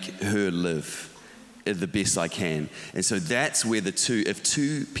to make her live the best I can. And so that's where if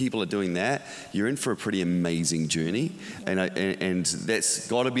two people are doing that, you're in for a pretty amazing journey. And that's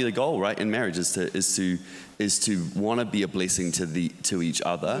got to be the goal, right? In marriage is to want to be a blessing to each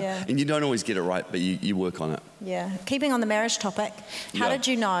other. Yeah. And you don't always get it right, but you work on it. Yeah. Keeping on the marriage topic, how did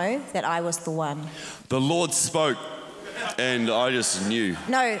you know that I was the one? The Lord spoke, and I just knew.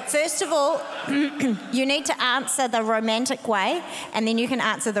 No, first of all, you need to answer the romantic way, and then you can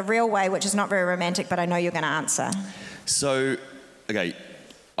answer the real way, which is not very romantic, but I know you're going to answer. So, okay,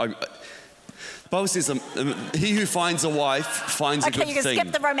 Bible says, he who finds a wife finds a good thing. Okay, you can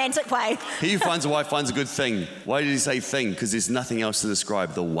skip the romantic way. He who finds a wife finds a good thing. Why did he say thing? Because there's nothing else to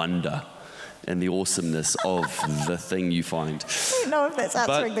describe the wonder and the awesomeness of the thing you find. I don't know if that's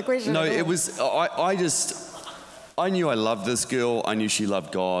answering the question. No, it was, I knew I loved this girl, I knew she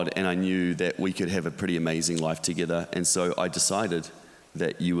loved God, and I knew that we could have a pretty amazing life together. And so I decided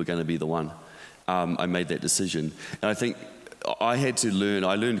that you were going to be the one. I made that decision. And I think I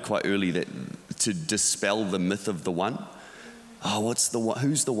learned quite early that to dispel the myth of the one, oh, what's the one?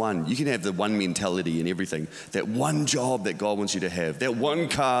 Who's the one? You can have the one mentality and everything. That one job that God wants you to have. That one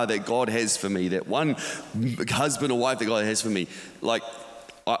car that God has for me. That one husband or wife that God has for me. Like,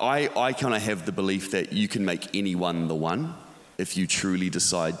 I kind of have the belief that you can make anyone the one if you truly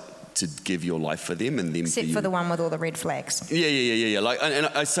decide to give your life for them and them Except for you. for the one with all the red flags. Yeah. Like, and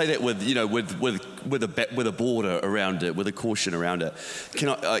I say that with a border around it, with a caution around it.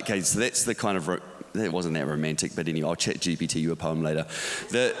 Okay, so that's the kind of that wasn't that romantic, but anyway, I'll chat GPT you a poem later.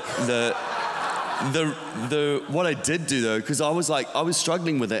 What I did do though, because I was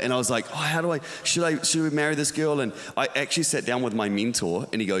struggling with it, and I was like, oh, should we marry this girl? And I actually sat down with my mentor,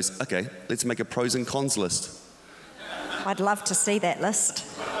 and he goes, okay, let's make a pros and cons list. I'd love to see that list.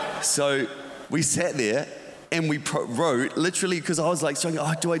 So we sat there and we wrote, literally, because I was like,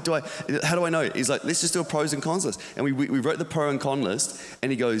 how do I know? He's like, let's just do a pros and cons list. And we wrote the pro and con list,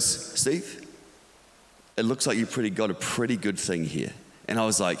 and he goes, Steve, it looks like you've got a pretty good thing here. And I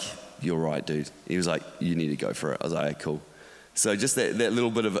was like, you're right, dude. He was like, you need to go for it. I was like, cool. So just that little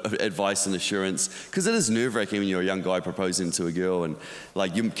bit of advice and assurance, because it is nerve-wracking when you're a young guy proposing to a girl and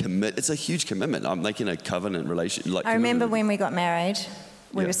like you commit. It's a huge commitment. I'm making a covenant relation. I remember when we got married,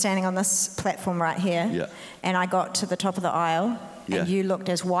 we were standing on this platform right here, and I got to the top of the aisle, and you looked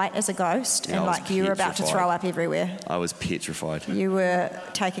as white as a ghost, and like you were about to throw up everywhere. I was petrified. You were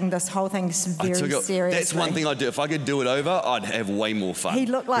taking this whole thing very seriously. That's one thing I'd do. If I could do it over, I'd have way more fun. He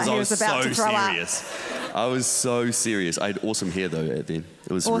looked like he was about to throw up. I was so serious. I had awesome hair though then.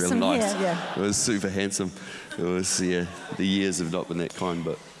 It was awesome really nice. Hair, yeah. It was super handsome. It was, the years have not been that kind,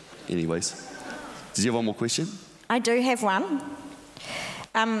 but anyways. Did you have one more question? I do have one.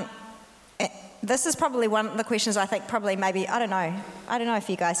 This is probably one of the questions I think probably maybe, I don't know if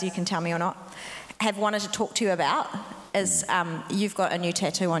you can tell me or not, have wanted to talk to you about is you've got a new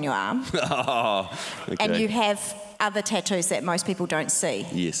tattoo on your arm. Oh, okay. And you have other tattoos that most people don't see.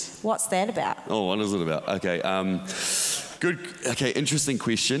 Yes. What's that about? Oh, what is it about? Okay, good. Okay, interesting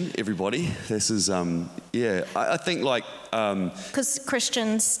question, everybody. This is, I think like... Because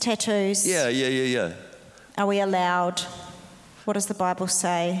Christians, tattoos... Yeah. Are we allowed? What does the Bible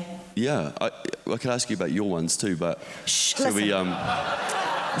say? Yeah, I could ask you about your ones too, but... Listen,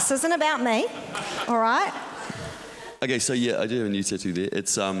 this isn't about me, all right? Okay, so yeah, I do have a new tattoo there.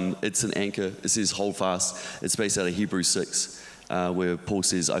 It's an anchor. It says hold fast. It's based out of Hebrews 6, where Paul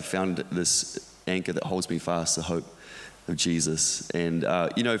says, I found this anchor that holds me fast, the hope of Jesus. And, I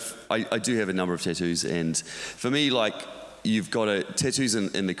do have a number of tattoos, and for me, like, you've got tattoos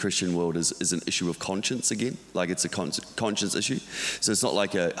in the Christian world is an issue of conscience again. Like it's a conscience issue. So it's not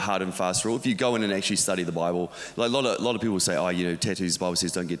like a hard and fast rule. If you go in and actually study the Bible, like a lot of people say, tattoos, the Bible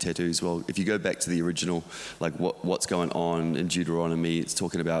says don't get tattoos. Well, if you go back to the original, like what's going on in Deuteronomy, it's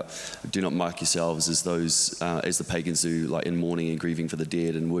talking about do not mark yourselves as those, as the pagans do, like in mourning and grieving for the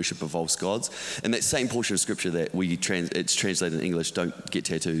dead and worship of false gods. And that same portion of scripture that it's translated in English, don't get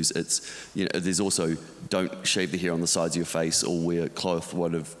tattoos. It's, there's also don't shave the hair on the sides of your face or wear cloth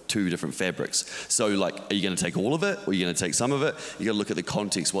one of two different fabrics. So like, are you going to take all of it or are you going to take some of it? You got to look at the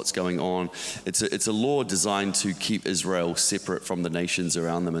context, what's going on. It's a law designed to keep Israel separate from the nations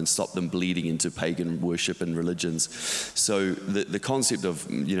around them and stop them bleeding into pagan worship and religions. So the concept of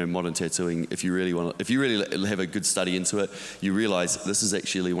modern tattooing, if you really have a good study into it, you realize this is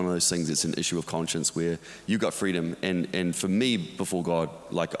actually one of those things that's an issue of conscience where you've got freedom. And for me, before God,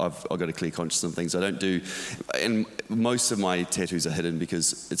 like I've got a clear conscience on things I don't do. And most of my tattoos are hidden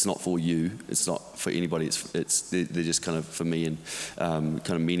because it's not for you. It's not for anybody. They're just kind of for me and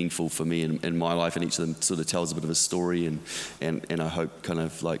kind of meaningful for me in my life. And each of them sort of tells a bit of a story and I hope kind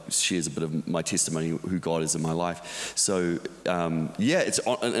of like shares a bit of my testimony, who God is in my life. So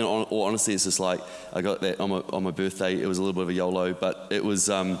honestly, it's just like I got that on my birthday. It was a little bit of a YOLO, but it was.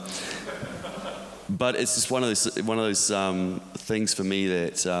 But it's just one of those things for me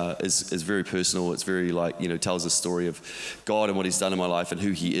that is very personal. It's very tells a story of God and what He's done in my life and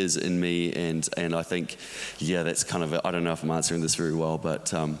who He is in me. And I think, that's kind of I don't know if I'm answering this very well,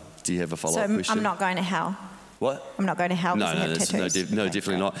 but do you have a follow-up question? So I'm not going to hell. What? I'm not going to hell because I have tattoos. No,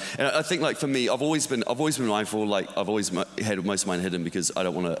 definitely not. And I think like for me, I've always been mindful. Like I've always had most of mine hidden because I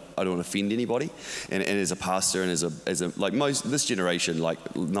don't want to offend anybody. And as a pastor and as a like this generation, like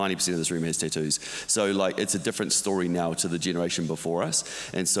 90% of this room has tattoos. So like it's a different story now to the generation before us.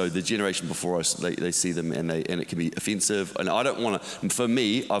 And so the generation before us, they see them and it can be offensive. And I don't want to. For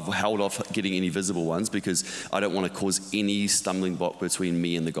me, I've held off getting any visible ones because I don't want to cause any stumbling block between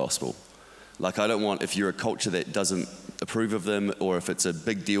me and the gospel. Like I don't want, if you're a culture that doesn't approve of them, or if it's a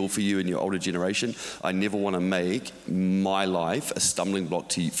big deal for you in your older generation, I never want to make my life a stumbling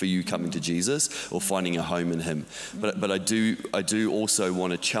block for you coming to Jesus or finding a home in him. But I do also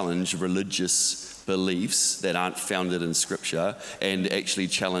want to challenge religious beliefs that aren't founded in Scripture, and actually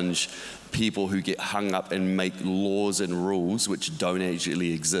challenge people who get hung up and make laws and rules which don't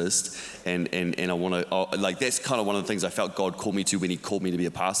actually exist. And I want to, that's kind of one of the things I felt God called me to when he called me to be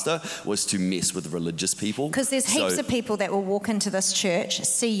a pastor, was to mess with religious people. Because there's heaps of people that will walk into this church,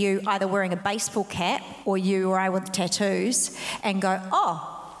 see you either wearing a baseball cap or you or I with tattoos, and go,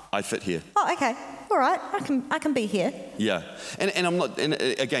 oh, I fit here. Oh, okay. All right, I can be here. Yeah, and I'm not. And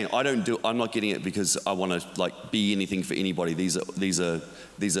again, I'm not getting it because I want to be anything for anybody. These are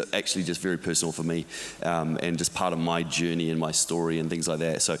actually just very personal for me, and just part of my journey and my story and things like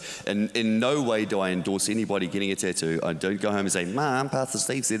that. So, in no way do I endorse anybody getting a tattoo. I don't go home and say, "Mom, Pastor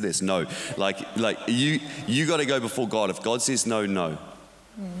Steve said this." No, you got to go before God. If God says no, no.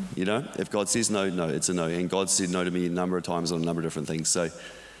 You know, if God says no, no, it's a no. And God said no to me a number of times on a number of different things. So.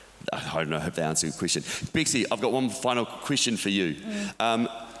 I don't know, I hope that answers your question. Bexy, I've got one final question for you.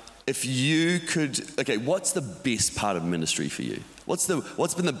 If you could, what's the best part of ministry for you? What's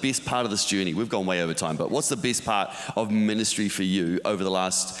been the best part of this journey? We've gone way over time, but what's the best part of ministry for you over the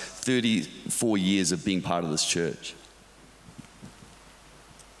last 34 years of being part of this church?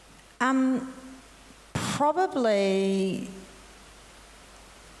 Probably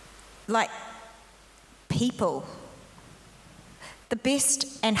people. The best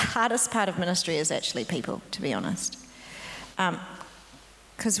and hardest part of ministry is actually people, to be honest.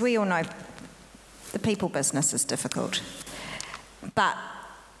 Because we all know the people business is difficult. But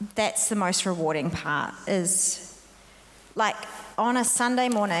that's the most rewarding part, is on a Sunday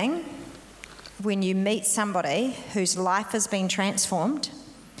morning when you meet somebody whose life has been transformed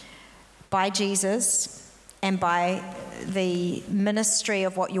by Jesus and by the ministry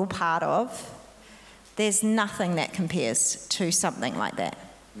of what you're part of. There's nothing that compares to something like that.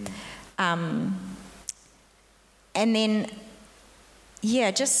 And then,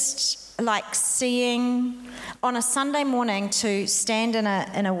 just seeing on a Sunday morning to stand in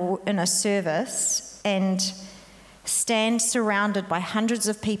a service and stand surrounded by hundreds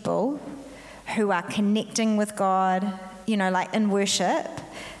of people who are connecting with God, in worship,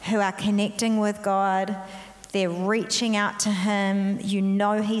 who are connecting with God. They're reaching out to him.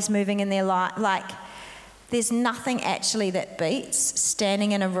 He's moving in their life. There's nothing actually that beats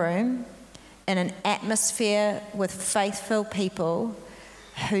standing in a room in an atmosphere with faith-filled people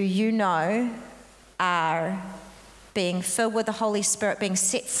who are being filled with the Holy Spirit, being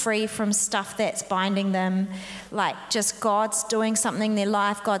set free from stuff that's binding them, just God's doing something in their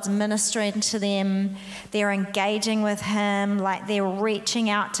life, God's ministering to them, they're engaging with him, they're reaching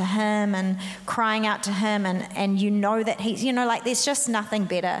out to him and crying out to him, and that he's, there's just nothing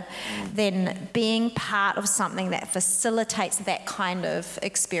better than being part of something that facilitates that kind of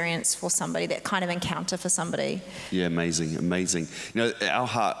experience for somebody, that kind of encounter for somebody. Yeah, amazing. Our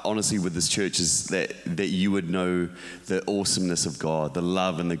heart, honestly, with this church is that you would know the awesomeness of God, the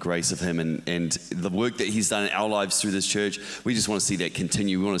love and the grace of him, and the work that he's done in our lives through this church. We just want to see that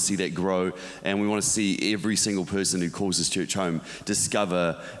continue. We want to see that grow, and we want to see every single person who calls this church home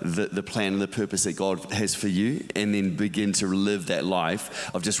discover the plan and the purpose that God has for you, and then begin to live that life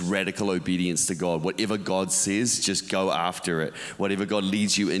of just radical obedience to God. Whatever God says, just go after it. Whatever God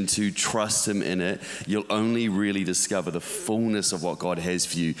leads you into, trust him in it. You'll only really discover the fullness of what God has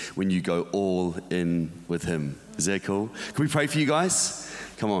for you when you go all in with him. Is that cool? Can we pray for you guys?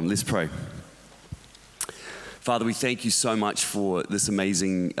 Come on, let's pray. Father, we thank you so much for this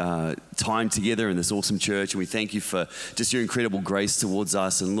amazing time together in this awesome church, and we thank you for just your incredible grace towards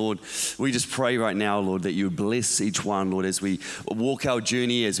us. And Lord, we just pray right now, Lord, that you would bless each one, Lord, as we walk our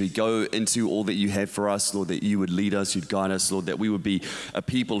journey, as we go into all that you have for us, Lord, that you would lead us, you'd guide us, Lord, that we would be a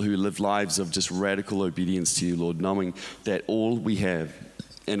people who live lives of just radical obedience to you, Lord, knowing that all we have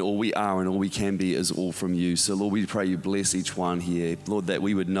and all we are and all we can be is all from you. So, Lord, we pray you bless each one here. Lord, that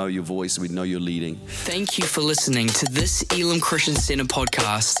we would know your voice, we'd know your leading. Thank you for listening to this Elim Christian Center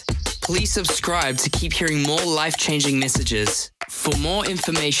podcast. Please subscribe to keep hearing more life-changing messages. For more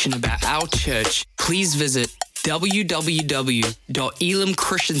information about our church, please visit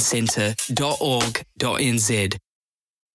www.elimchristiancenter.org.nz.